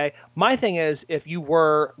of it, okay? My thing is, if you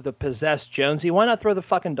were the possessed Jonesy, why not throw the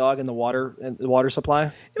fucking dog in the water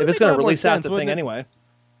supply? If it's going to release out the thing anyway.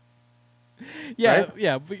 Yeah, right?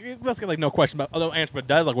 Yeah. Let's get no question about no answer. But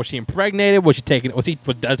Dud, was she impregnated? Was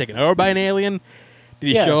Dud taken over by an alien? Did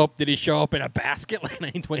he show up? Did he show up in a basket like a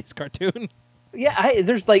 1920s cartoon? Yeah,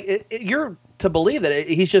 there's you're to believe that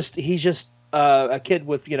he's just a kid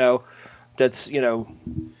with that's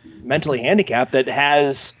mentally handicapped that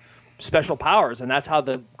has special powers, and that's how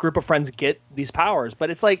the group of friends get these powers.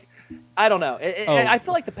 But it's I don't know. I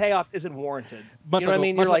feel like the payoff isn't warranted. You know what I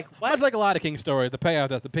mean? You're what? Much like a lot of King stories, the payoff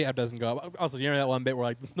doesn't go up. Also, that one bit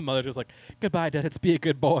where the mother's just goodbye, Dad, it's be a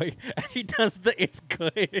good boy. And he does it's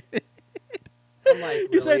good. I'm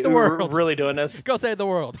you saved the world. We're really doing this? Go save the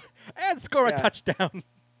world. And score a touchdown.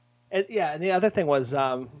 And the other thing was,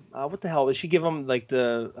 what the hell? Did she give him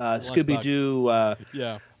the Scooby-Doo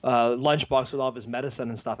lunchbox with all of his medicine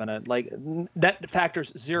and stuff in it. Like that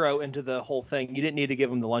factors zero into the whole thing. You didn't need to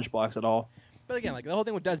give him the lunchbox at all. But again, like the whole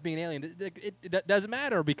thing with Dust being an alien, it doesn't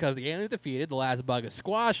matter because the alien's defeated, the last bug is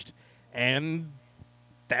squashed, and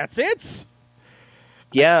that's it.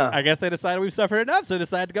 Yeah. I guess they decided we've suffered enough, so they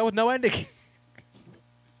decided to go with no ending.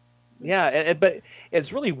 Yeah, but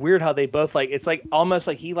it's really weird how they both like. It's like almost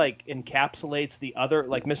like he like encapsulates the other,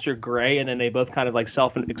 like Mr. Gray, and then they both kind of like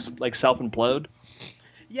self implode.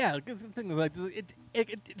 Yeah, the thing like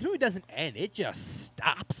this movie doesn't end; it just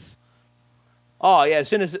stops. Oh yeah, as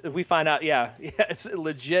soon as we find out, yeah, it's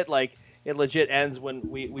legit. Like it legit ends when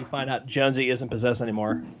we find out Jonesy isn't possessed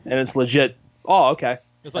anymore, and it's legit. Oh, okay,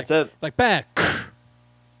 it's that's like, it. Like bang,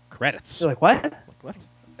 credits. You're like what? Like, what?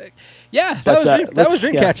 Yeah, But, that was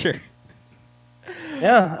Dreamcatcher.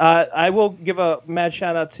 Yeah, I will give a mad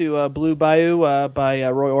shout out to Blue Bayou by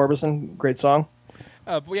Roy Orbison. Great song.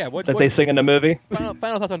 Yeah, they sing in the movie.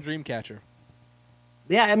 Final thoughts on Dreamcatcher.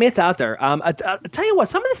 Yeah, I mean it's out there. I tell you what,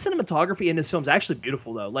 some of the cinematography in this film is actually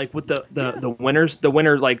beautiful though. Like with the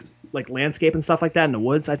winter like landscape and stuff like that in the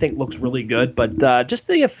woods, I think looks really good. But just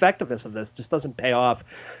the effectiveness of this just doesn't pay off.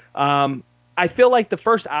 I feel like the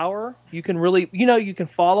first hour you can really, you can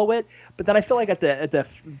follow it, but then I feel like at the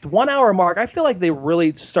 1 hour mark, I feel like they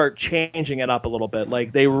really start changing it up a little bit.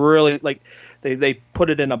 Like they really like they put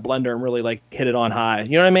it in a blender and really like hit it on high.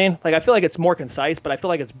 You know what I mean? Like I feel like it's more concise, but I feel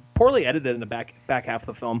like it's poorly edited in the back half of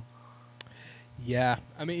the film. Yeah,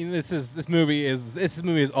 I mean this movie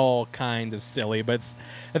is all kind of silly, but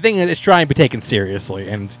the thing is, it's trying to be taken seriously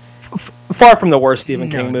and far from the worst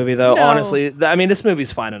Stephen King movie though. No. Honestly, I mean this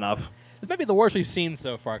movie's fine enough. It's maybe the worst we've seen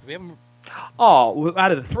so far. We haven't. Oh,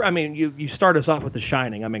 out of the three, I mean, you start us off with The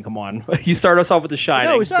Shining. I mean, come on, you start us off with The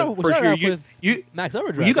Shining. No, we started off with Max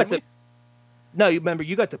Overdrive. You got to. No, you remember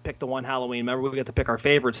you got to pick the one Halloween. Remember we got to pick our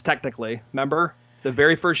favorites technically. Remember the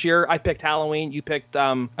very first year I picked Halloween. You picked.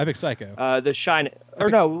 I picked Psycho. The Shining.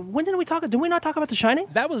 Or no, when did we talk? Did we not talk about The Shining?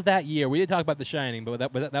 That was that year. We did talk about The Shining, but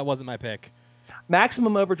that wasn't my pick.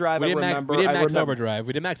 Maximum Overdrive. I remember. We did Max Overdrive.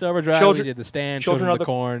 We did Max Overdrive. We did The Stand. Children of the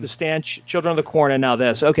Corn. The Stand. Children of the Corn, and now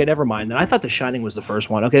this. Okay, never mind. Then I thought The Shining was the first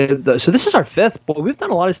one. Okay, so this is our fifth. Boy, we've done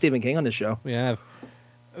a lot of Stephen King on this show. We have.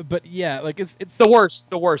 But yeah, like it's the worst.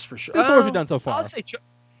 The worst for sure. It's the worst we've done so far. I'll say.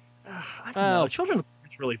 I don't know. Children of the Corn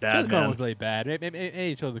is really bad. Children of the Corn was really bad.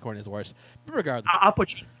 Maybe Children of the Corn is worse. But regardless, I'll put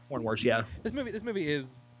Children of the Corn worse. Yeah. This movie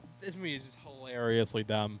is just hilariously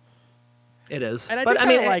dumb. It is. And I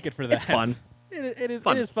mean, like it for that. It's fun. It is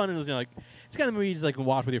fun. It is fun. It's like it's kind of movie you just like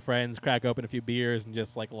watch with your friends, crack open a few beers, and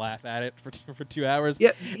just like laugh at it for 2 hours.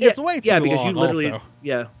 Yeah, it's way too long. Because you literally, also.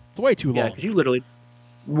 Yeah, it's way too long. Yeah, because you literally,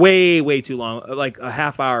 way too long. Like a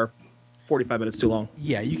half hour, 45 minutes too long.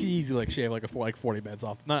 Yeah, you can easily like shave like 40 minutes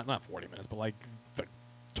off. Not 40 minutes, but like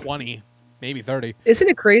 20. Maybe 30. Isn't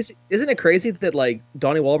it crazy that like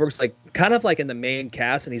Donnie Wahlberg's like kind of like in the main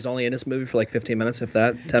cast and he's only in this movie for like 15 minutes, if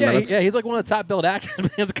that, 10 minutes? Yeah, he's like one of the top billed actors, but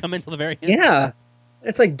he doesn't come in until the very end. Yeah.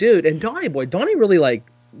 It's like, dude, and Donnie really like,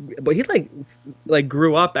 but he like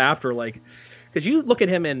grew up after like, because you look at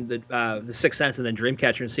him in the Sixth Sense and then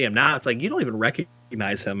Dreamcatcher and see him now, it's like you don't even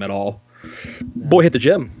recognize him at all. No. Boy hit the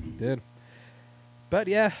gym. He did. But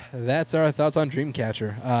yeah, that's our thoughts on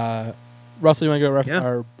Dreamcatcher. Russell, you want to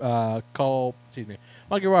go our call? Excuse me.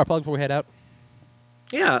 Want to give our plug before we head out?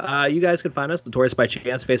 Yeah, you guys can find us, Notorious by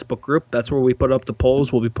Chance Facebook group. That's where we put up the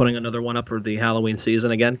polls. We'll be putting another one up for the Halloween season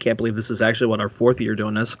again. Can't believe this is actually our fourth year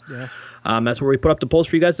doing this. Yeah. That's where we put up the polls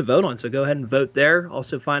for you guys to vote on. So go ahead and vote there.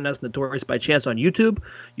 Also find us, Notorious by Chance, on YouTube.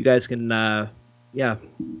 You guys can,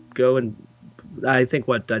 go and I think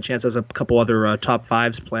Chance has a couple other top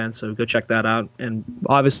fives planned. So go check that out. And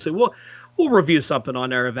obviously we'll review something on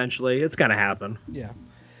there eventually. It's gonna happen. Yeah.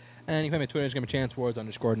 And you can find me on Twitter, Instagram,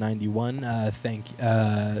 ChanceWards_91.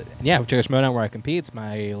 And yeah, check out Schmoedown where I compete. It's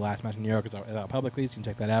my last match in New York is out publicly, so you can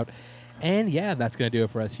check that out. And yeah, that's gonna do it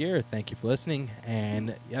for us here. Thank you for listening.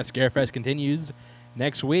 And yeah, Scarefest continues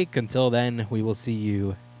next week. Until then, we will see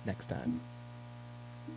you next time.